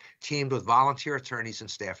workers, teamed with volunteer attorneys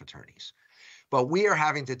and staff attorneys. But we are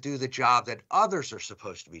having to do the job that others are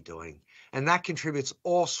supposed to be doing, and that contributes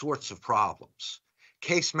all sorts of problems.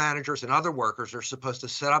 Case managers and other workers are supposed to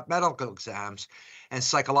set up medical exams and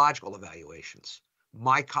psychological evaluations.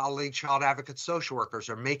 My colleague child advocate social workers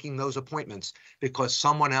are making those appointments because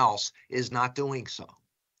someone else is not doing so.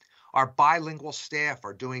 Our bilingual staff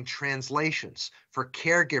are doing translations for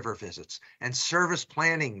caregiver visits and service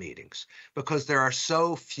planning meetings because there are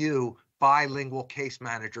so few bilingual case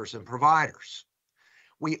managers and providers.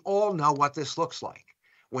 We all know what this looks like.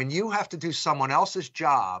 When you have to do someone else's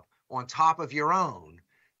job on top of your own,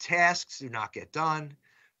 tasks do not get done,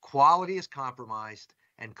 quality is compromised,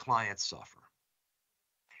 and clients suffer.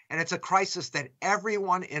 And it's a crisis that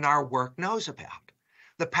everyone in our work knows about.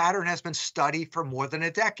 The pattern has been studied for more than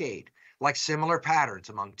a decade, like similar patterns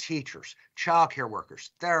among teachers, childcare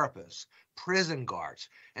workers, therapists, prison guards,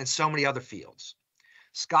 and so many other fields.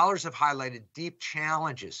 Scholars have highlighted deep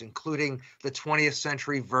challenges, including the 20th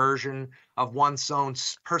century version of one's own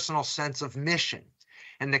personal sense of mission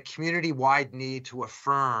and the community-wide need to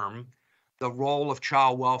affirm the role of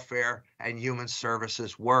child welfare and human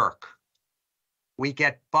services work. We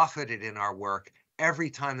get buffeted in our work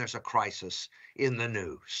every time there's a crisis in the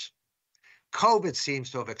news. COVID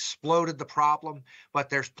seems to have exploded the problem, but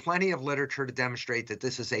there's plenty of literature to demonstrate that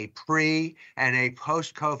this is a pre- and a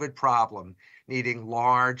post-COVID problem needing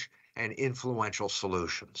large and influential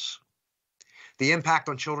solutions. The impact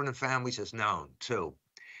on children and families is known, too,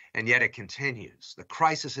 and yet it continues. The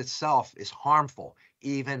crisis itself is harmful,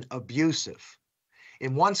 even abusive.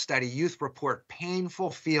 In one study, youth report painful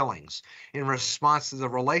feelings in response to the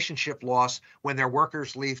relationship loss when their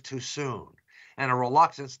workers leave too soon, and a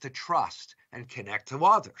reluctance to trust and connect to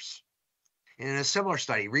others. In a similar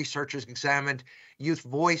study, researchers examined youth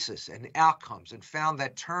voices and outcomes and found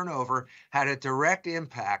that turnover had a direct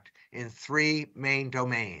impact in three main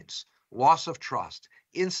domains: loss of trust,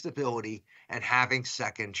 instability, and having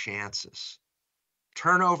second chances.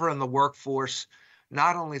 Turnover in the workforce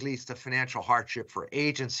not only leads to financial hardship for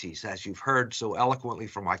agencies, as you've heard so eloquently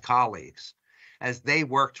from my colleagues, as they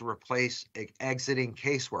work to replace exiting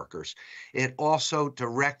caseworkers, it also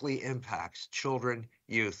directly impacts children,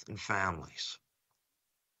 youth, and families.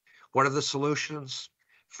 What are the solutions?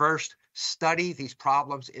 First, study these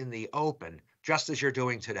problems in the open, just as you're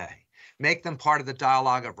doing today. Make them part of the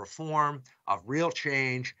dialogue of reform, of real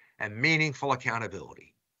change, and meaningful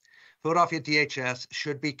accountability. Philadelphia DHS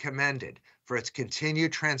should be commended for its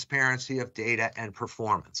continued transparency of data and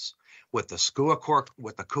performance. With the CUA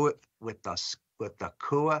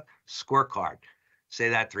scorecard, say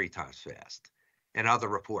that 3 times fast, and other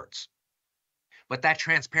reports. But that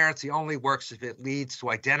transparency only works if it leads to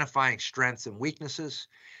identifying strengths and weaknesses,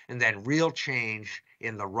 and then real change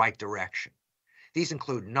in the right direction. These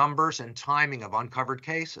include numbers and timing of uncovered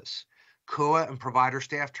cases, CUA and provider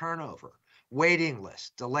staff turnover, waiting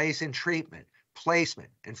lists, delays in treatment, placement,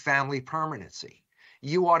 and family permanency.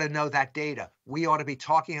 You ought to know that data. We ought to be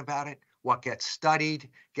talking about it. What gets studied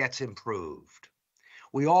gets improved.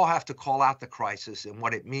 We all have to call out the crisis and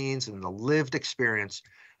what it means in the lived experience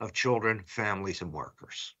of children, families, and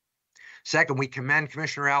workers. Second, we commend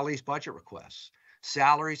Commissioner Alley's budget requests.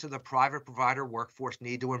 Salaries of the private provider workforce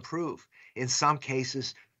need to improve, in some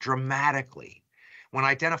cases dramatically. When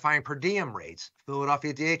identifying per diem rates,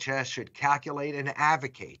 Philadelphia DHS should calculate and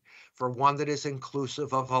advocate for one that is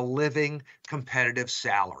inclusive of a living competitive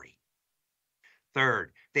salary.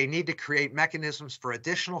 Third, they need to create mechanisms for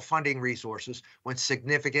additional funding resources when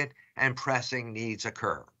significant and pressing needs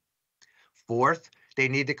occur. Fourth, they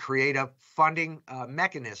need to create a funding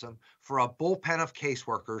mechanism for a bullpen of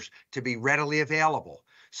caseworkers to be readily available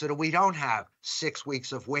so that we don't have 6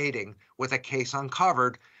 weeks of waiting with a case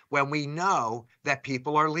uncovered when we know that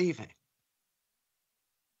people are leaving.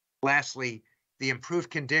 Lastly, the improved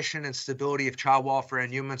condition and stability of child welfare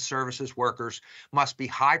and human services workers must be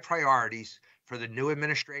high priorities for the new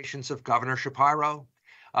administrations of Governor Shapiro,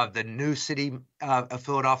 of the new city of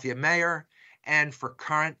Philadelphia mayor, and for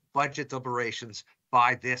current budget deliberations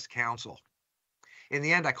by this council. In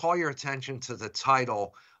the end, I call your attention to the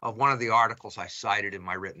title of one of the articles I cited in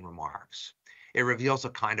my written remarks. It reveals a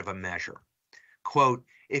kind of a measure. Quote,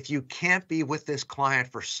 if you can't be with this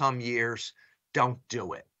client for some years, don't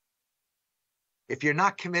do it. If you're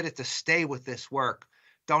not committed to stay with this work,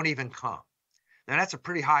 don't even come. Now, that's a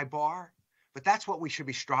pretty high bar, but that's what we should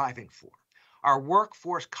be striving for. Our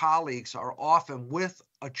workforce colleagues are often with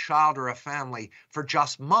a child or a family for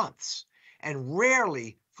just months and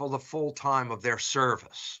rarely for the full time of their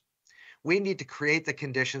service. We need to create the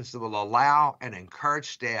conditions that will allow and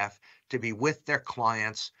encourage staff to be with their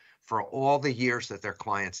clients for all the years that their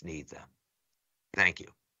clients need them. Thank you.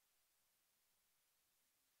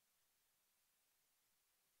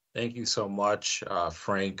 Thank you so much,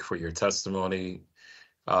 Frank, for your testimony.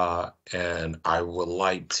 And I would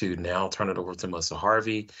like to now turn it over to Melissa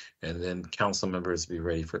Harvey, and then council members be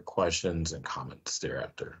ready for questions and comments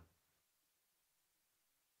thereafter.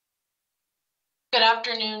 Good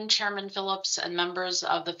afternoon, Chairman Phillips and members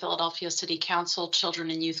of the Philadelphia City Council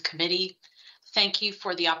Children and Youth Committee. Thank you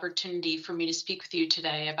for the opportunity for me to speak with you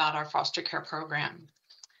today about our foster care program.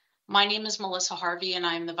 My name is Melissa Harvey, and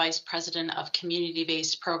I am the Vice President of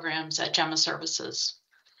Community-Based Programs at Gemma Services.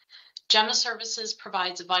 Gemma Services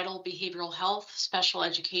provides vital behavioral health, special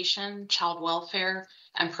education, child welfare,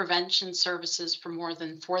 and prevention services for more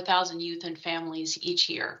than 4,000 youth and families each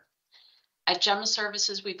year. At Gemma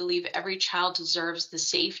Services, we believe every child deserves the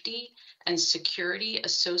safety and security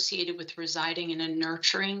associated with residing in a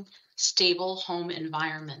nurturing, stable home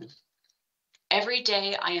environment. Every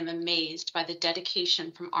day, I am amazed by the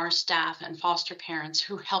dedication from our staff and foster parents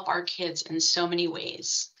who help our kids in so many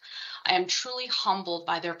ways. I am truly humbled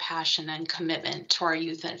by their passion and commitment to our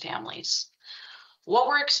youth and families. What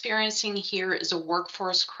we're experiencing here is a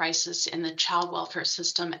workforce crisis in the child welfare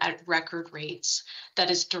system at record rates that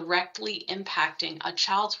is directly impacting a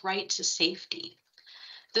child's right to safety.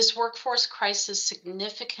 This workforce crisis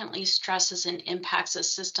significantly stresses and impacts a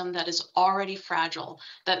system that is already fragile,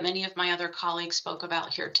 that many of my other colleagues spoke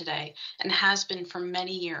about here today, and has been for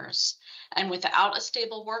many years. And without a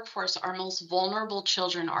stable workforce, our most vulnerable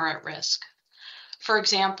children are at risk. For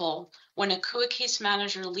example, when a CUA case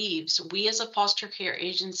manager leaves, we as a foster care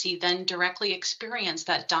agency then directly experience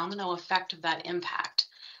that domino effect of that impact.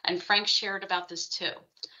 And Frank shared about this too.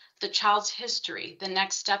 The child's history, the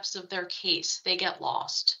next steps of their case, they get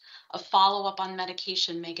lost. A follow-up on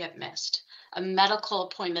medication may get missed. A medical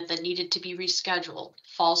appointment that needed to be rescheduled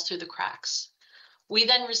falls through the cracks. We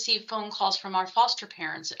then receive phone calls from our foster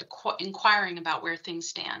parents inquiring about where things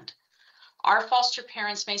stand. Our foster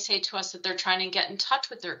parents may say to us that they're trying to get in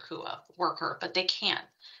touch with their CUA worker, but they can't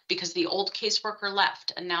because the old caseworker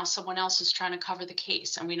left and now someone else is trying to cover the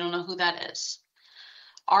case and we don't know who that is.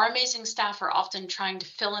 Our amazing staff are often trying to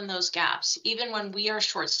fill in those gaps, even when we are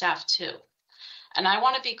short-staffed too. And I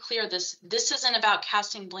want to be clear, this isn't about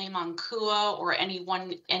casting blame on CUA or any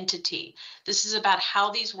one entity. This is about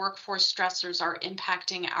how these workforce stressors are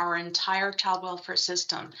impacting our entire child welfare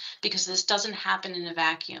system, because this doesn't happen in a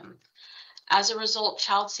vacuum. As a result,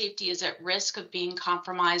 child safety is at risk of being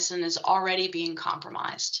compromised and is already being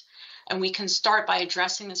compromised. And we can start by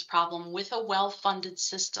addressing this problem with a well-funded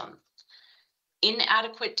system.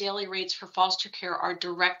 Inadequate daily rates for foster care are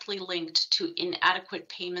directly linked to inadequate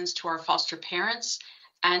payments to our foster parents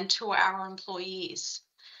and to our employees.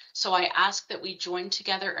 So I ask that we join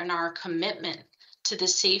together in our commitment to the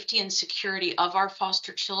safety and security of our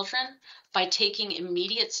foster children by taking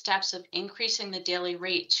immediate steps of increasing the daily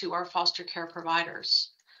rate to our foster care providers.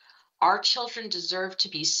 Our children deserve to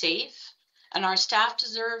be safe, and our staff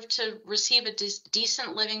deserve to receive a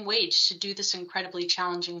decent living wage to do this incredibly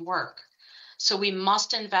challenging work. So we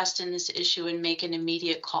must invest in this issue and make an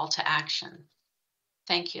immediate call to action.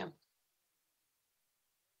 Thank you.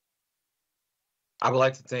 I would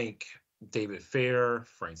like to thank David Fair,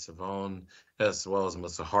 Frank Savone, as well as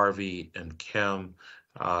Melissa Harvey and Kim,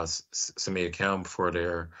 Samia Kim, for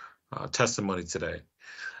their testimony today.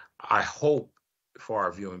 I hope for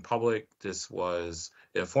our viewing public, this was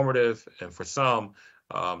informative, and for some,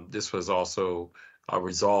 this was also a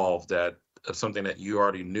resolve that of something that you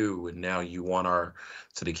already knew, and now you want our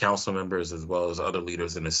city council members as well as other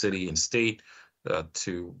leaders in the city and state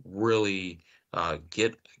to really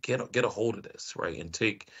get a hold of this, right, and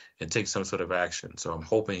take some sort of action. So I'm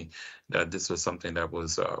hoping that this was something that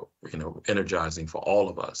was energizing for all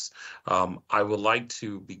of us. I would like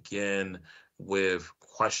to begin with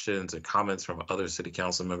questions and comments from other city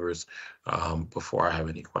council members before I have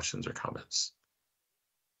any questions or comments?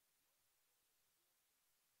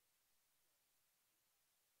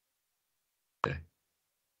 Okay.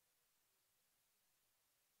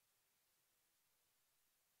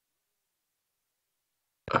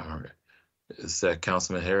 All right. Is that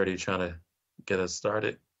Councilman Harity trying to get us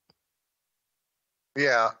started?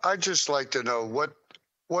 Yeah, I'd just like to know what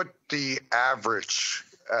the average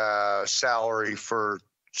salary for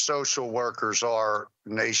social workers are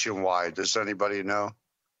nationwide. Does anybody know?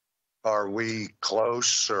 Are we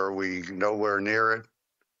close? Or are we nowhere near it?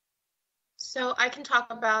 So I can talk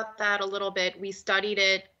about that a little bit. We studied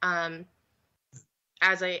it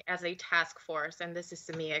as a task force, and this is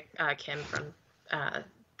Samia Kim from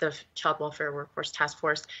the Child Welfare Workforce Task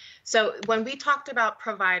Force. So when we talked about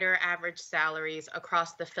provider average salaries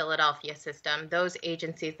across the Philadelphia system, those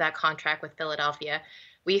agencies that contract with Philadelphia,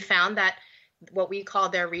 we found that what we call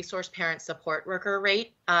their resource parent support worker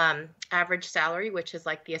rate average salary, which is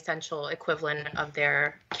like the essential equivalent of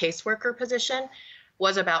their caseworker position,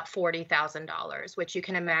 was about $40,000, which you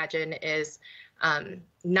can imagine is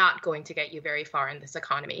not going to get you very far in this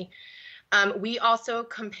economy. We also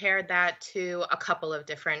compared that to a couple of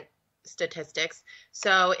different statistics.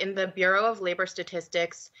 So in the Bureau of Labor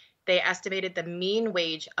Statistics, they estimated the mean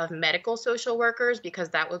wage of medical social workers, because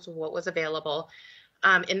that was what was available,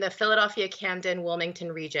 in the Philadelphia, Camden,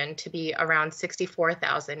 Wilmington region to be around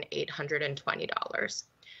 $64,820.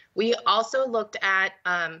 We also looked at,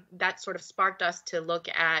 that sort of sparked us to look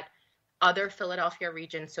at other Philadelphia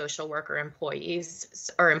region social worker employees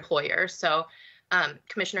or employers. So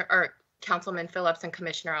Councilman Phillips and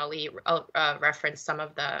Commissioner Ali referenced some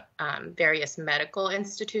of the various medical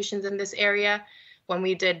institutions in this area. When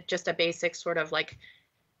we did just a basic sort of like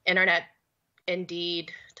internet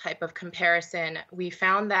Indeed type of comparison, we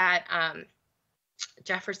found that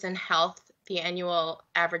Jefferson Health, the annual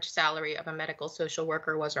average salary of a medical social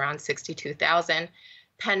worker was around $62,000,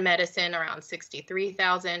 Penn Medicine around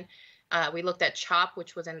 $63,000. We looked at CHOP,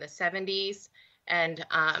 which was in the 70s, and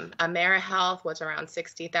AmeriHealth was around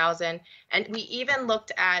 $60,000. And we even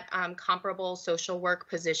looked at comparable social work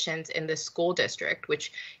positions in the school district,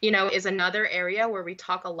 which, you know, is another area where we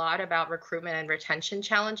talk a lot about recruitment and retention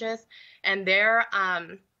challenges. And their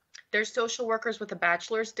social workers with a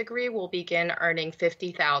bachelor's degree will begin earning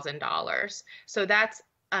 $50,000. So that's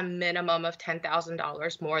a minimum of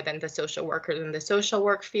 $10,000 more than the social workers in the social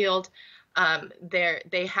work field.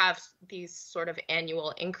 They have these sort of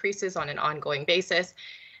annual increases on an ongoing basis.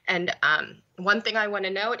 And one thing I want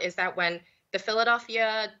to note is that when the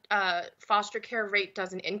Philadelphia foster care rate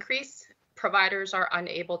doesn't increase, providers are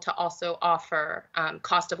unable to also offer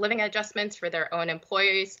cost of living adjustments for their own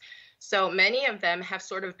employees. So many of them have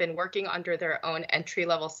sort of been working under their own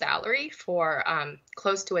entry-level salary for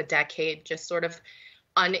close to a decade, just sort of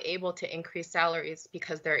unable to increase salaries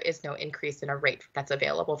because there is no increase in a rate that's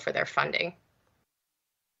available for their funding.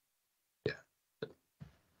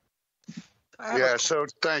 Yeah, so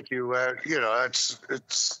thank you. You know, it's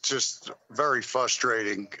just very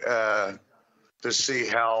frustrating to see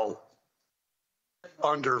how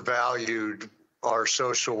undervalued our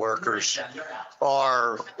social workers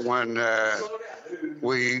are when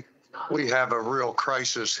we have a real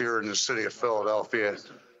crisis here in the city of Philadelphia.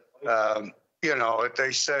 You know,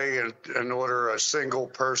 they say in order a single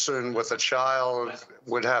person with a child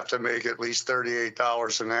would have to make at least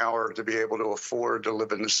 $38 an hour to be able to afford to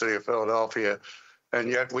live in the city of Philadelphia.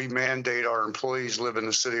 And yet we mandate our employees live in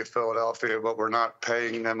the city of Philadelphia, but we're not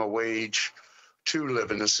paying them a wage to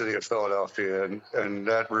live in the city of Philadelphia. And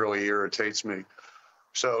that really irritates me.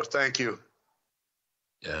 So thank you.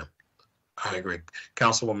 Yeah, I agree.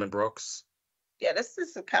 Councilwoman Brooks. Yeah, this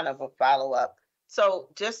is a kind of a follow-up. So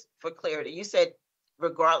just for clarity, you said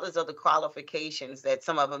regardless of the qualifications that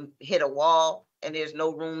some of them hit a wall and there's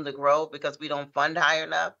no room to grow because we don't fund high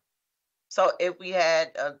enough. So if we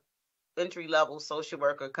had a entry-level social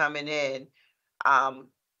worker coming in, how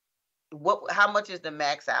much is the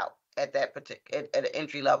max out at that particular at an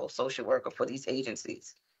entry-level social worker for these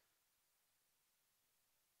agencies?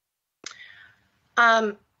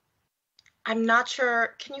 I'm not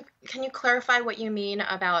sure. Can you clarify what you mean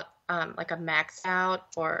about like a max out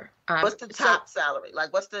or what's the top salary?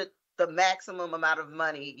 Like what's the maximum amount of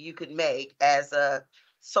money you could make as a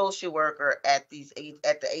social worker at the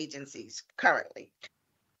agencies currently?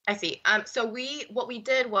 I see. So what we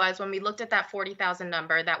did was when we looked at that 40,000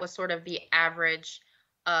 number, that was sort of the average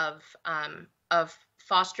of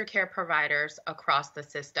foster care providers across the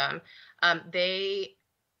system. They,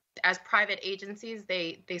 as private agencies,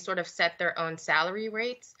 they sort of set their own salary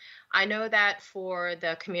rates. I know that for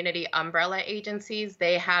the community umbrella agencies,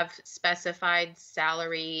 they have specified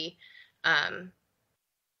salary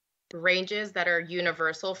ranges that are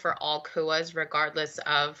universal for all CUAs, regardless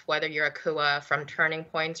of whether you're a CUA from Turning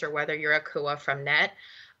Points or whether you're a CUA from NET.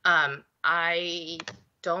 I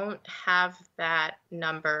don't have that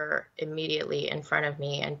number immediately in front of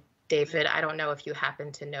me. And David, I don't know if you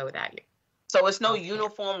happen to know that. So it's no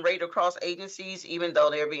uniform rate across agencies, even though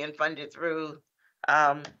they're being funded through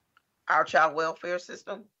our child welfare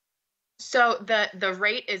system? So the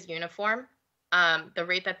rate is uniform. The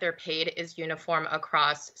rate that they're paid is uniform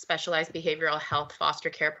across specialized behavioral health foster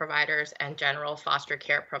care providers and general foster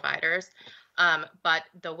care providers. But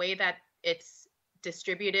the way that it's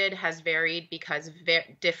distributed has varied because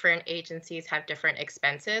different agencies have different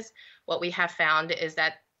expenses. What we have found is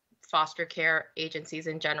that foster care agencies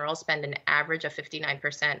in general spend an average of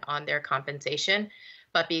 59% on their compensation,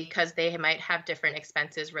 but because they might have different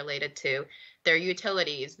expenses related to their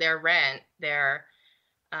utilities, their rent, their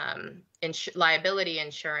liability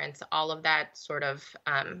insurance, all of that sort of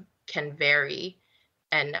can vary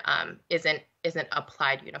and isn't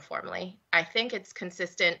applied uniformly. I think it's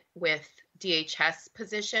consistent with DHS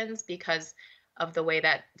positions because of the way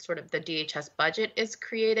that sort of the DHS budget is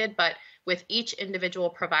created, but with each individual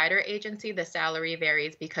provider agency, the salary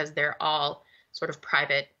varies because they're all sort of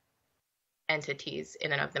private entities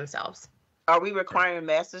in and of themselves. Are we requiring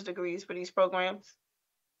master's degrees for these programs?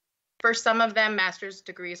 For some of them, master's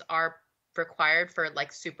degrees are required for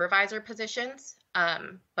like supervisor positions,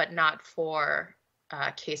 but not for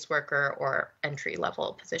caseworker or entry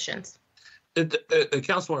level positions.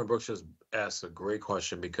 Councilwoman Brooks just asked a great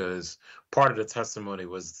question because part of the testimony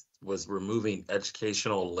was removing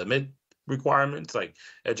educational limit requirements, like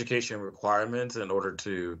education requirements, in order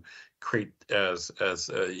to create, as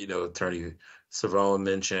Attorney Savone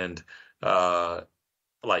mentioned,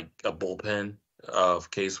 like a bullpen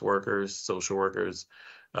of caseworkers, social workers.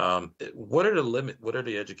 What are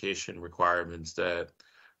the education requirements that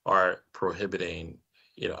are prohibiting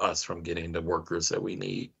us from getting the workers that we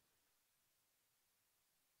need?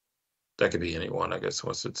 That could be anyone, I guess, who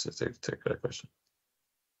wants to take that question.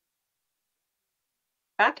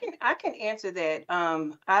 I can answer that.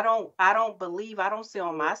 I don't see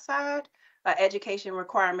on my side an education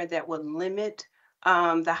requirement that would limit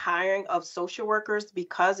the hiring of social workers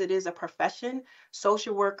because it is a profession.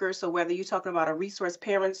 Social workers, so whether you're talking about a resource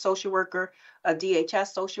parent social worker, a DHS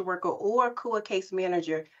social worker, or a CUA case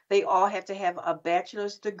manager, they all have to have a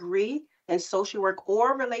bachelor's degree in social work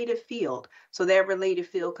or related field. So that related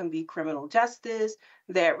field can be criminal justice,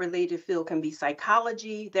 that related field can be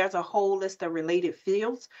psychology. There's a whole list of related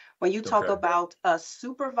fields. When you talk about a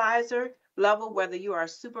supervisor level, whether you are a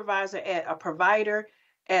supervisor at a provider,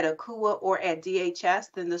 at a CUA, or at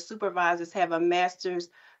DHS, then the supervisors have a master's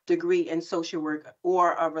degree in social work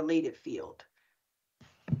or a related field.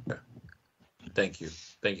 Okay. Thank you.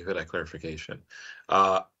 Thank you for that clarification.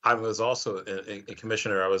 I was also,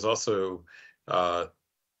 Commissioner, I was also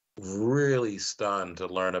really stunned to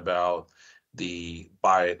learn about the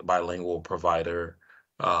bilingual provider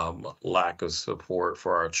lack of support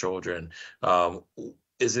for our children.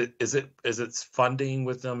 Is it funding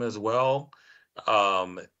with them as well?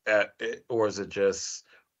 Or is it just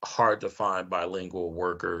hard to find bilingual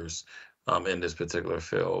workers in this particular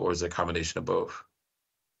field, or is it a combination of both?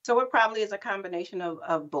 So it probably is a combination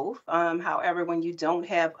of both. However, when you don't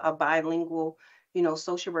have a bilingual,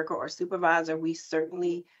 social worker or supervisor, we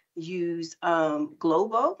certainly use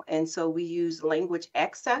Globo, and so we use language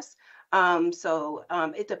access. So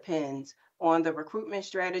it depends on the recruitment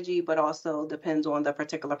strategy, but also depends on the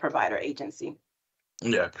particular provider agency.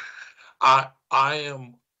 Yeah, I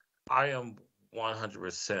am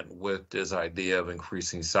 100% with this idea of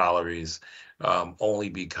increasing salaries, only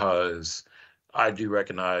because I do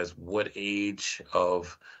recognize what age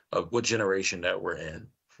of what generation that we're in,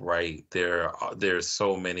 right? There's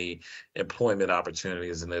so many employment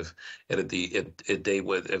opportunities, and if what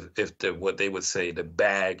they would say, the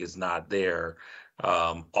bag is not there,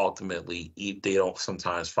 ultimately they don't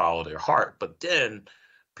sometimes follow their heart. But then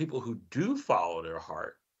people who do follow their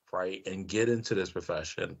heart, right, and get into this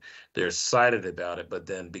profession, they're excited about it, but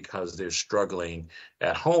then because they're struggling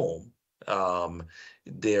at home, and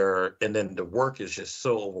then the work is just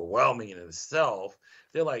so overwhelming in itself,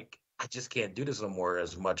 they're like, I just can't do this no more.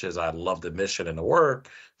 As much as I love the mission and the work,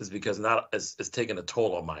 is because it's taking a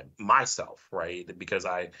toll on myself, right? Because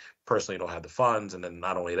I personally don't have the funds, and then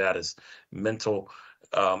not only that, is mentally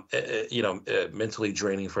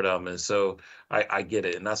draining for them. And so I get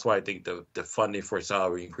it, and that's why I think the funding for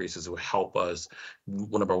salary increases will help us,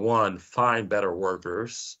 number one, find better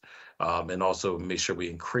workers, and also make sure we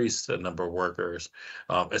increase the number of workers.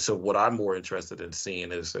 And so what I'm more interested in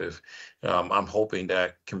seeing is if I'm hoping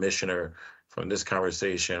that Commissioner, from this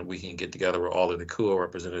conversation, we can get together with all of the CUA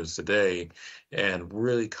representatives today and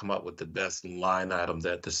really come up with the best line item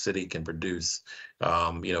that the city can produce,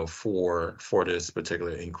 for this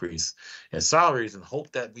particular increase in salaries, and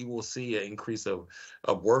hope that we will see an increase of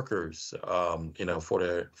workers,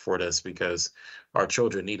 for this, because our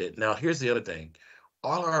children need it. Now, here's the other thing.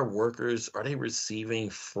 All our workers, are they receiving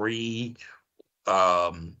free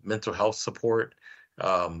mental health support,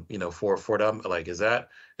 for them? Like, is that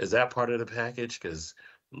part of the package? Because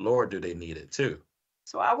Lord, do they need it too.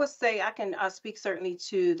 So I would say I can speak certainly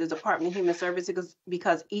to the Department of Human Services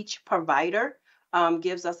because each provider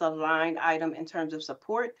gives us a line item in terms of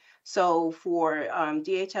support. So for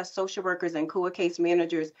DHS social workers and CUA case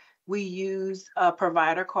managers, we use a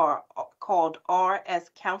provider called RS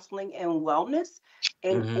Counseling and Wellness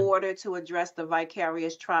in order to address the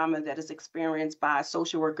vicarious trauma that is experienced by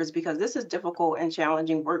social workers, because this is difficult and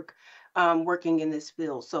challenging work working in this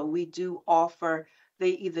field. So we do offer,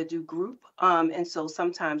 they either do group, and so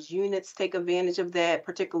sometimes units take advantage of that,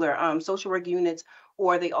 particular social work units,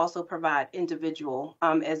 or they also provide individual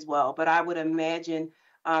as well. But I would imagine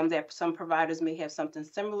that some providers may have something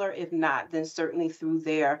similar. If not, then certainly through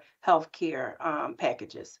their healthcare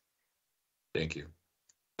packages. Thank you.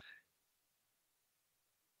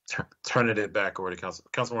 Turning it back over to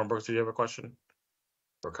Councilwoman Brooks. Do you have a question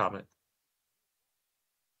or comment?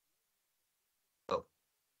 Oh,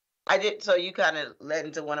 I did. So you kind of led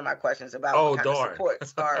into one of my questions about what kind of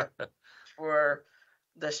supports are for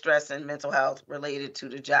the stress and mental health related to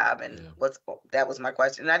the job, and that was my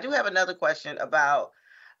question. And I do have another question about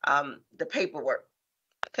the paperwork.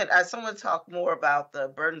 Can someone talk more about the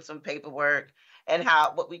burdensome paperwork and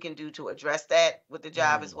what we can do to address that with the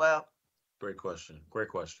job as well? Great question.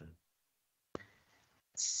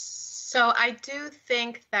 So I do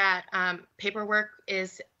think that paperwork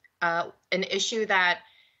is an issue that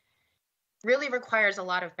really requires a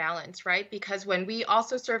lot of balance, right? Because when we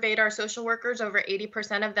also surveyed our social workers, over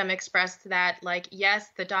 80% of them expressed that, like, yes,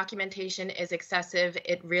 the documentation is excessive.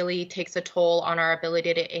 It really takes a toll on our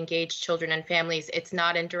ability to engage children and families. It's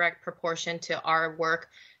not in direct proportion to our work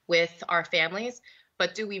with our families.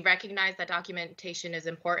 But do we recognize that documentation is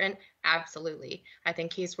important? Absolutely. I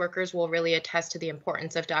think caseworkers will really attest to the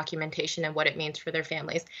importance of documentation and what it means for their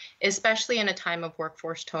families, especially in a time of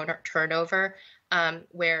workforce turnover,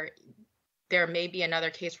 where there may be another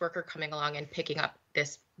caseworker coming along and picking up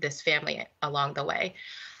this family along the way.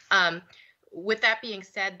 With that being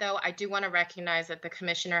said, though, I do want to recognize that the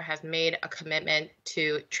commissioner has made a commitment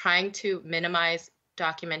to trying to minimize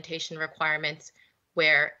documentation requirements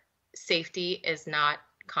where safety is not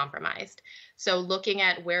compromised. So looking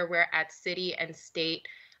at where we're at city and state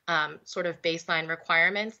sort of baseline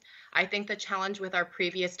requirements, I think the challenge with our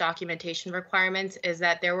previous documentation requirements is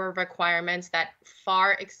that there were requirements that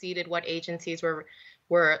far exceeded what agencies were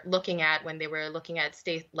looking at when they were looking at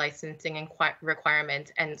state licensing and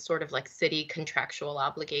requirements and sort of like city contractual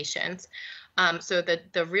obligations. So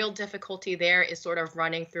the real difficulty there is sort of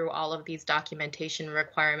running through all of these documentation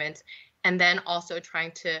requirements and then also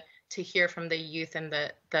trying to hear from the youth and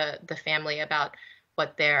the family about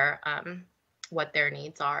what their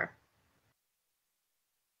needs are.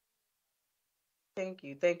 Thank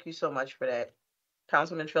you so much for that,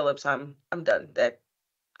 Councilman Phillips. I'm done. That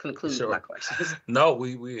concludes my questions. No,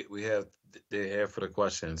 we have for the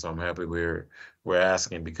questions. I'm happy we're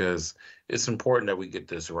asking, because it's important that we get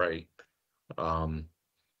this right.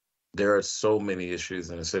 There are so many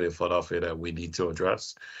issues in the city of Philadelphia that we need to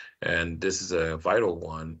address, and this is a vital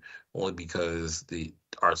one, only because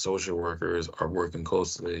our social workers are working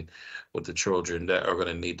closely with the children that are going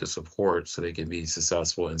to need the support so they can be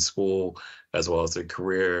successful in school as well as their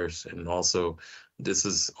careers. And also, this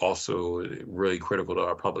is also really critical to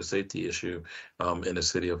our public safety issue in the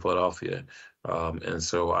city of Philadelphia. And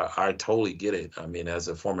so I totally get it. I mean, as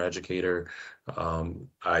a former educator,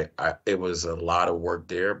 it was a lot of work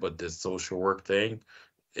there, but this social work thing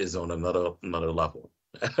is on another level.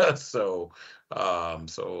 So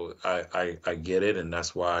I get it, and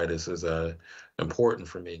that's why this is important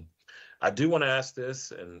for me. I do want to ask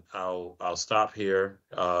this, and I'll stop here.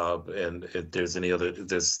 And if there's any other,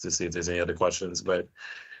 just to see if there's any other questions. But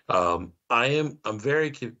I'm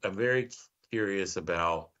very curious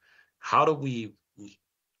about how do we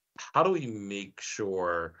make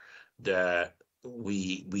sure that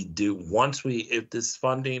we do, if this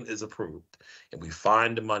funding is approved and we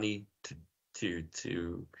find the money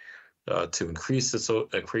to to increase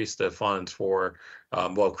the funds for,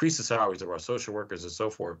 increase the salaries of our social workers and so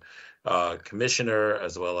forth. Commissioner,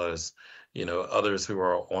 as well as, others who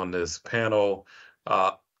are on this panel,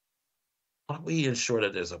 how do we ensure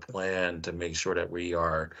that there's a plan to make sure that we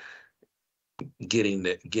are getting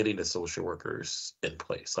the social workers in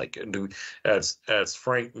place? Like, as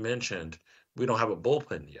Frank mentioned, we don't have a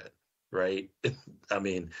bullpen yet, right? I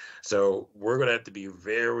mean, so we're going to have to be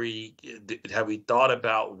have we thought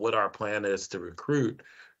about what our plan is to recruit,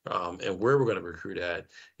 and where we're going to recruit at?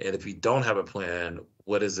 And if we don't have a plan,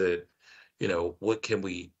 what is it? What can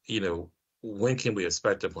we, when can we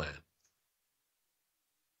expect a plan?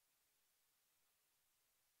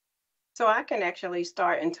 So I can actually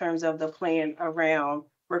start in terms of the plan around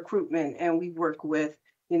recruitment, and we work with,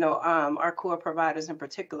 our core providers in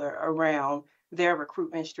particular around their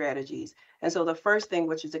recruitment strategies. And so the first thing,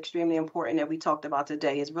 which is extremely important that we talked about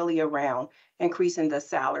today, is really around increasing the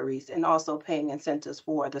salaries and also paying incentives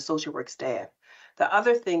for the social work staff. The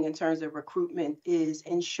other thing in terms of recruitment is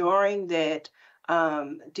ensuring that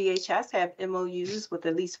DHS have MOUs with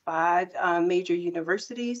at least 5 major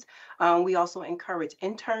universities. We also encourage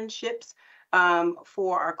internships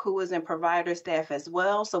for our CUAs and provider staff as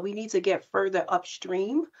well. So we need to get further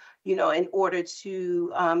upstream, in order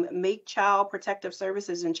to make child protective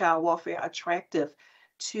services and child welfare attractive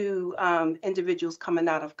to individuals coming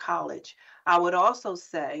out of college. I would also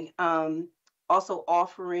say, also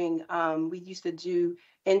offering, we used to do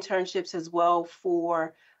internships as well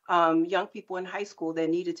for young people in high school that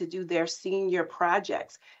needed to do their senior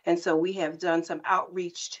projects. And so we have done some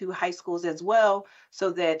outreach to high schools as well,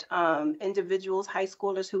 so that individuals, high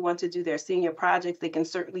schoolers who want to do their senior projects, they can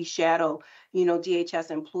certainly shadow,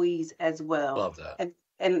 DHS employees as well. Love that.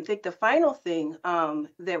 And I think the final thing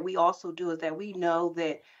that we also do is that we know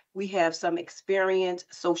that we have some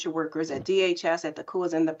experienced social workers at DHS, at the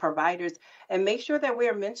CUAs and the providers, and make sure that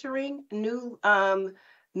we're mentoring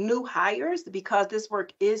new hires, because this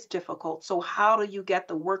work is difficult. So how do you get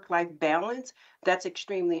the work-life balance? That's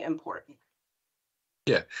extremely important.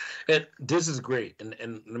 Yeah, and this is great.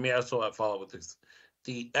 And let me also follow up with this.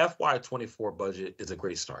 The FY24 budget is a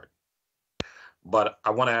great start, but I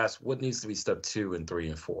want to ask, what needs to be step 2 and 3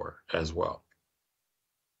 and 4 as well?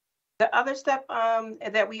 The other step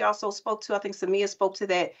that we also spoke to, I think Samia spoke to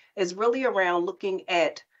that, is really around looking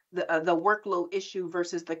at the workload issue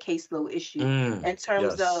versus the caseload issue, in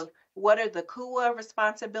terms of what are the CUA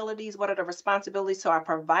responsibilities, what are the responsibilities to our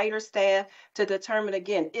provider staff, to determine,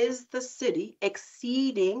 again, is the city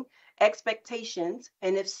exceeding expectations,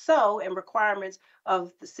 and if so, and requirements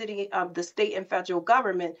of the city, of the state and federal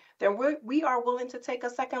government, then we are willing to take a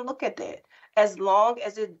second look at that, as long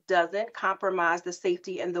as it doesn't compromise the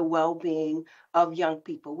safety and the well-being of young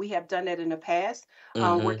people. We have done that in the past,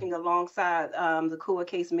 working alongside the CUA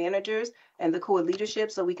case managers and the CUA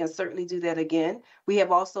leadership, so we can certainly do that again. We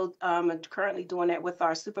have also currently doing that with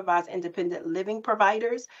our supervised independent living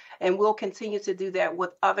providers, and we'll continue to do that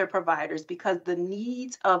with other providers, because the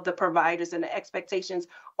needs of the providers and the expectations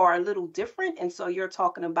are a little different. And so you're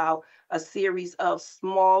talking about a series of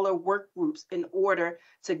smaller work groups in order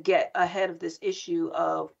to get ahead of this issue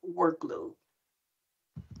of workload.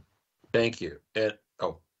 Thank you. And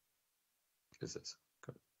is this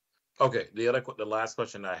okay? The last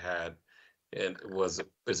question I had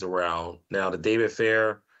is around, now the David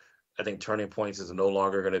Fair. I think Turning Points is no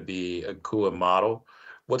longer going to be a CUA model.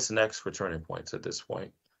 What's next for Turning Points at this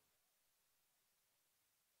point?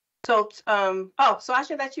 So, so I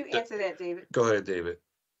should let you answer that, David. Go ahead, David.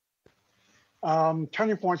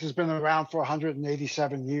 Turning Points has been around for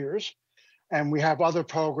 187 years, and we have other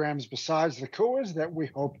programs besides the CUAs that we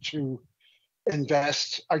hope to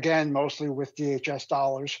invest, again, mostly with DHS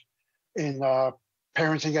dollars, in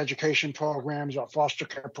parenting education programs, our foster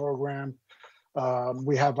care program.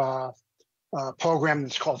 We have a program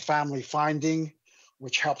that's called Family Finding,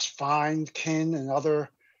 which helps find kin and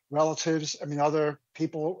other relatives, other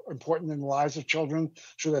people important in the lives of children,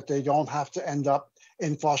 so that they don't have to end up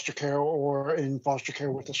in foster care or in foster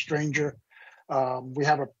care with a stranger. We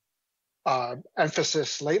have a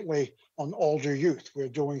emphasis lately on older youth. We're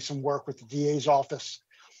doing some work with the DA's office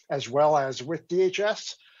as well as with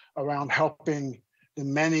DHS around helping the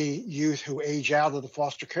many youth who age out of the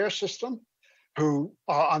foster care system, who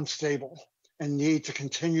are unstable and need to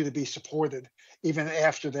continue to be supported even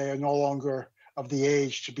after they are no longer of the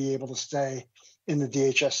age to be able to stay in the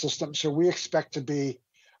DHS system. So we expect to be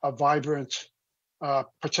a vibrant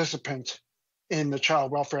participant in the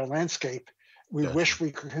child welfare landscape. We wish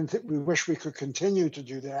we could continue to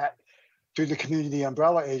do that through the community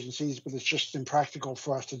umbrella agencies, but it's just impractical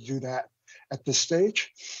for us to do that at this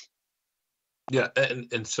stage. Yeah,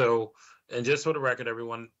 and so, and just for the record,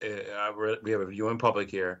 everyone, we have a view in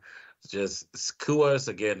public here. Just CUAs,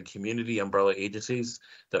 again, community umbrella agencies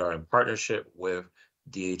that are in partnership with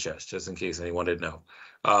DHS, just in case anyone didn't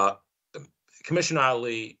know. Commissioner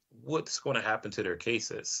Ali, what's going to happen to their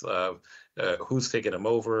cases? Who's taking them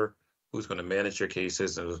over? Who's going to manage their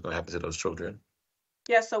cases, and what's going to happen to those children?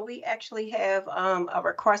 Yeah, so we actually have a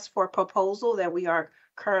request for proposal that we are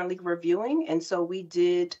currently reviewing. And so we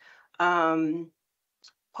did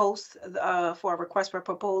post for a request for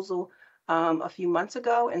proposal a few months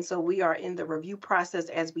ago. And so we are in the review process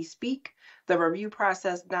as we speak. The review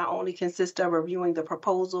process not only consists of reviewing the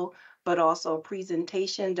proposal, but also a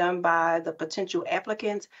presentation done by the potential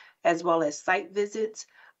applicants, as well as site visits.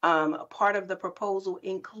 Part of the proposal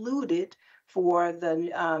included for the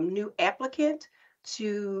new applicant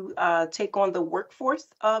to take on the workforce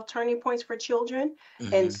of Turning Points for Children.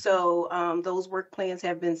 And so those work plans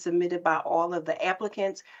have been submitted by all of the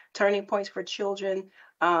applicants. Turning Points for Children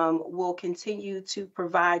will continue to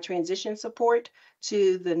provide transition support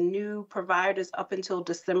to the new providers up until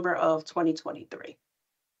December of 2023.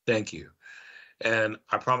 Thank you. And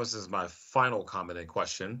I promise this is my final comment and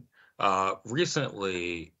question.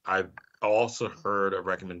 Recently, I also heard a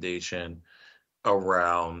recommendation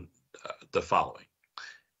around the following,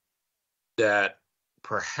 that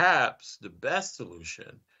perhaps the best solution,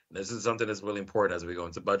 and this is something that's really important as we go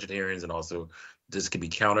into budget hearings, and also this can be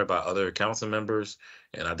countered by other council members,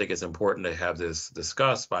 and I think it's important to have this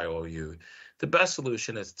discussed by all of you. The best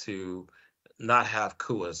solution is to not have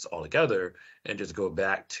CUAs altogether and just go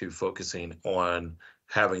back to focusing on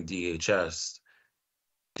having DHS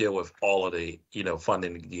deal with all of the,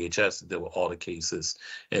 funding DHS to deal with all the cases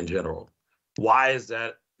in general. Why is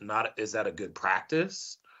that not? Is that a good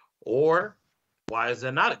practice, or why is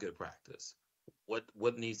that not a good practice?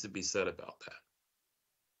 What needs to be said about that?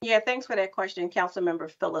 Yeah, thanks for that question, Councilmember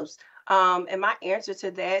Phillips. And my answer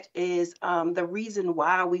to that is the reason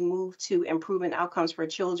why we moved to improving outcomes for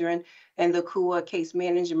children and the CUA case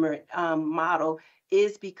management model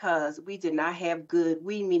is because we did not have good,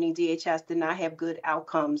 we meaning DHS did not have good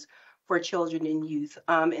outcomes for children and youth.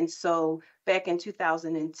 And so back in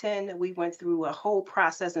 2010, we went through a whole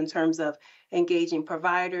process in terms of engaging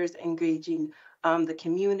providers, engaging the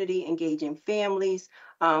community, engaging families,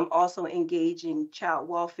 also engaging child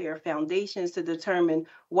welfare foundations to determine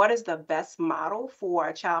what is the best model for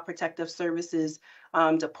a child protective services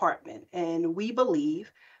department. And we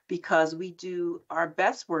believe, because we do our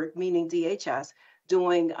best work, meaning DHS,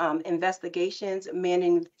 doing investigations,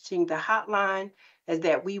 managing the hotline, is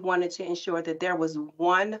that we wanted to ensure that there was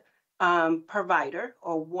one provider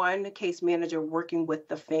or one case manager working with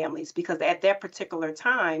the families, because at that particular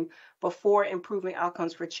time, before improving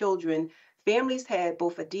outcomes for children, families had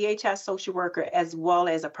both a DHS social worker as well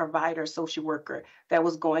as a provider social worker that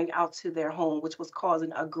was going out to their home, which was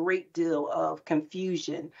causing a great deal of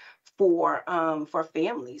confusion for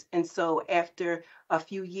families. And so after a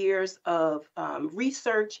few years of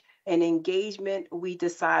research and engagement, we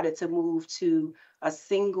decided to move to a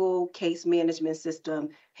single case management system,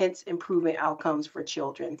 hence improving outcomes for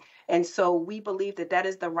children. And so we believe that that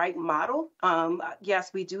is the right model.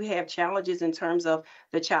 Yes, we do have challenges in terms of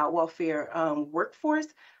the child welfare workforce.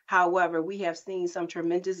 However, we have seen some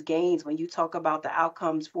tremendous gains when you talk about the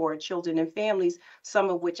outcomes for children and families, some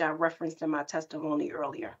of which I referenced in my testimony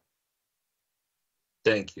earlier.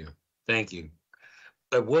 Thank you. Thank you.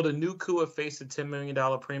 Will the new CUA face a $10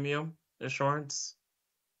 million premium insurance?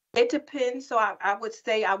 It depends. So I would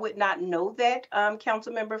say I would not know that,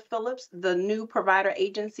 Councilmember Phillips. The new provider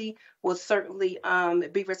agency will certainly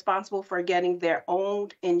be responsible for getting their own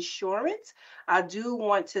insurance. I do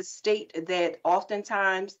want to state that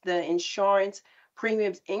oftentimes the insurance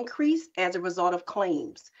premiums increase as a result of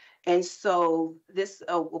claims. And so this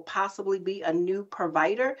will possibly be a new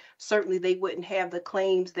provider. Certainly they wouldn't have the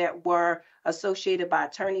claims that were associated by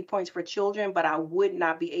Turning Points for Children, but I would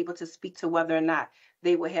not be able to speak to whether or not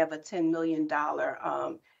they would have a $10 million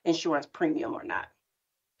insurance premium or not.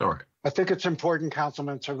 All right. I think it's important,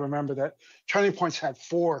 Councilman, to remember that Turning Points had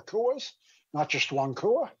 4 CUAs, not just 1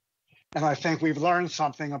 CUA. And I think we've learned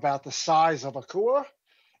something about the size of a CUA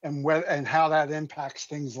and how that impacts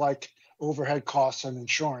things like overhead costs and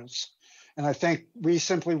insurance. And I think we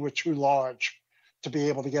simply were too large to be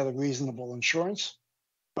able to get a reasonable insurance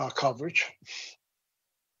coverage.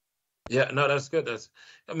 Yeah, no, that's good.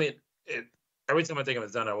 Every time I think of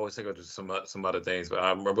it's done, I always think of just some other things, but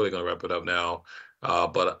I'm really going to wrap it up now.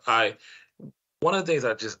 But one of the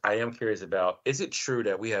things I am curious about, is it true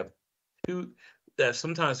that that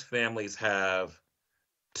sometimes families have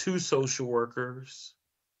 2 social workers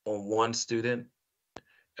on 1 student?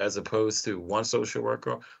 as opposed to one social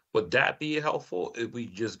worker. Would that be helpful if we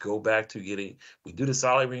just go back to we do the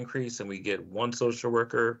salary increase and we get one social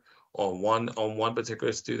worker on one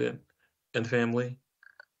particular student and family?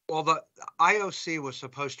 Well, the IOC was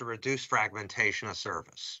supposed to reduce fragmentation of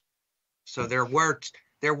service. So there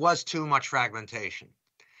was too much fragmentation.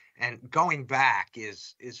 And going back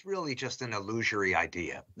is really just an illusory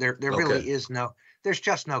idea. There really is there's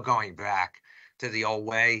just no going back to the old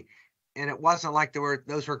way. And it wasn't like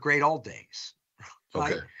those were great old days.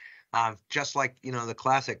 Right? Okay. Just like, the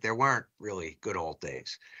classic, there weren't really good old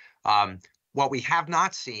days. What we have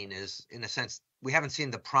not seen is, in a sense, we haven't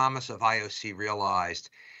seen the promise of IOC realized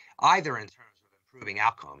either in terms of improving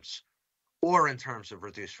outcomes or in terms of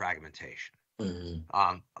reduced fragmentation.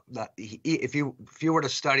 Mm-hmm. If you were to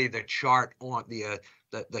study the chart on the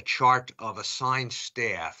chart of assigned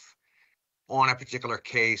staff on a particular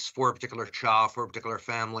case for a particular child, for a particular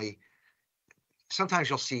family, sometimes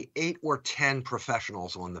you'll see 8 or 10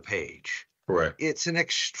 professionals on the page. Right. It's an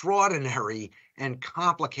extraordinary and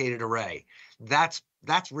complicated array. That's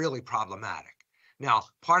really problematic. Now,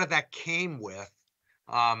 part of that came with,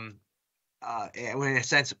 in a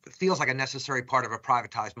sense, it feels like a necessary part of a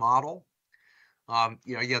privatized model.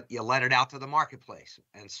 You let it out to the marketplace.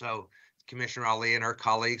 And so Commissioner Ali and her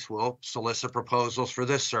colleagues will solicit proposals for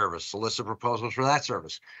this service, solicit proposals for that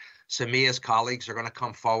service. Samia's colleagues are going to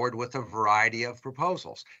come forward with a variety of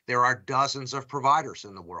proposals. There are dozens of providers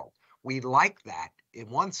in the world. We like that in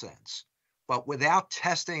one sense, but without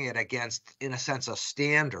testing it against, in a sense, a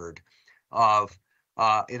standard of,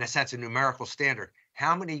 in a sense, a numerical standard,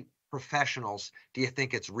 how many professionals do you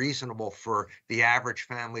think it's reasonable for the average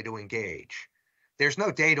family to engage? There's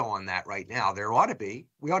no data on that right now. There ought to be.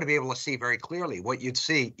 We ought to be able to see very clearly what you'd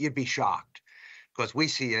see. You'd be shocked because we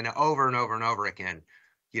see over and over and over again,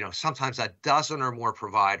 sometimes a dozen or more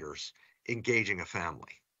providers engaging a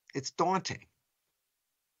family. It's daunting.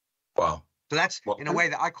 Wow. So that's, in a way,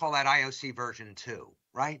 that I call that IOC version 2,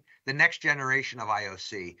 right? The next generation of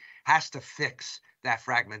IOC has to fix that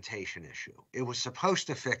fragmentation issue. It was supposed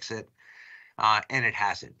to fix it, and it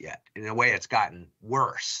hasn't yet. In a way, it's gotten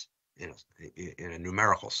worse. In a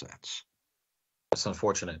numerical sense. It's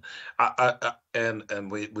unfortunate. And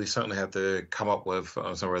we certainly have to come up with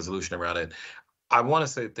some resolution around it. I want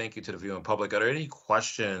to say thank you to the viewing public. Are there any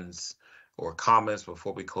questions or comments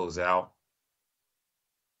before we close out?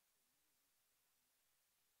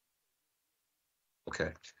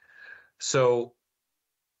 Okay. So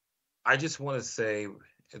I just want to say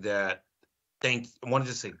that I want to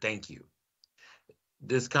just say thank you.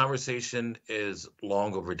 This conversation is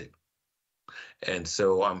long overdue. And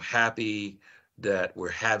so I'm happy that we're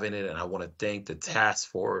having it. And I want to thank the task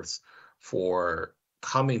force for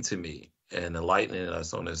coming to me and enlightening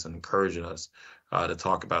us on this and encouraging us to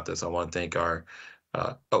talk about this. I want to thank our,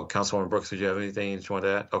 Councilwoman Brooks, did you have anything that you want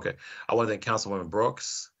to add? Okay. I want to thank Councilwoman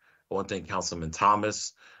Brooks. I want to thank Councilman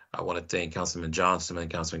Thomas. I want to thank Councilman Johnson and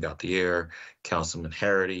Councilman Gauthier, Councilman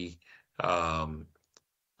Harity,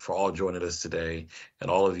 for all joining us today, and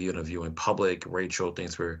all of you in the viewing public. Rachel,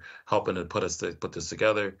 thanks for helping to put this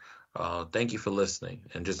together. Thank you for listening,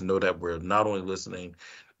 and just know that we're not only listening,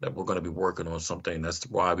 that we're going to be working on something. That's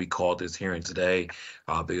why we called this hearing today,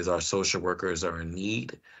 because our social workers are in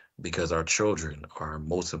need, because our children are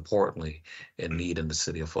most importantly in need in the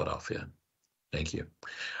city of Philadelphia. Thank you.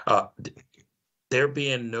 There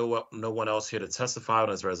being no one else here to testify on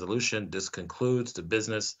this resolution, this concludes the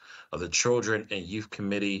business of the Children and Youth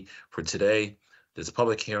Committee for today. This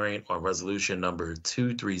public hearing on resolution number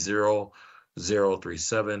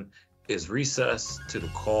 230037 is recessed to the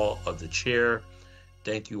call of the chair.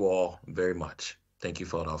 Thank you all very much. Thank you,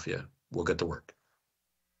 Philadelphia. We'll get to work.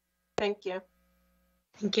 Thank you.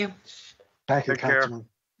 Thank you. Thank you, Take care. Councilman.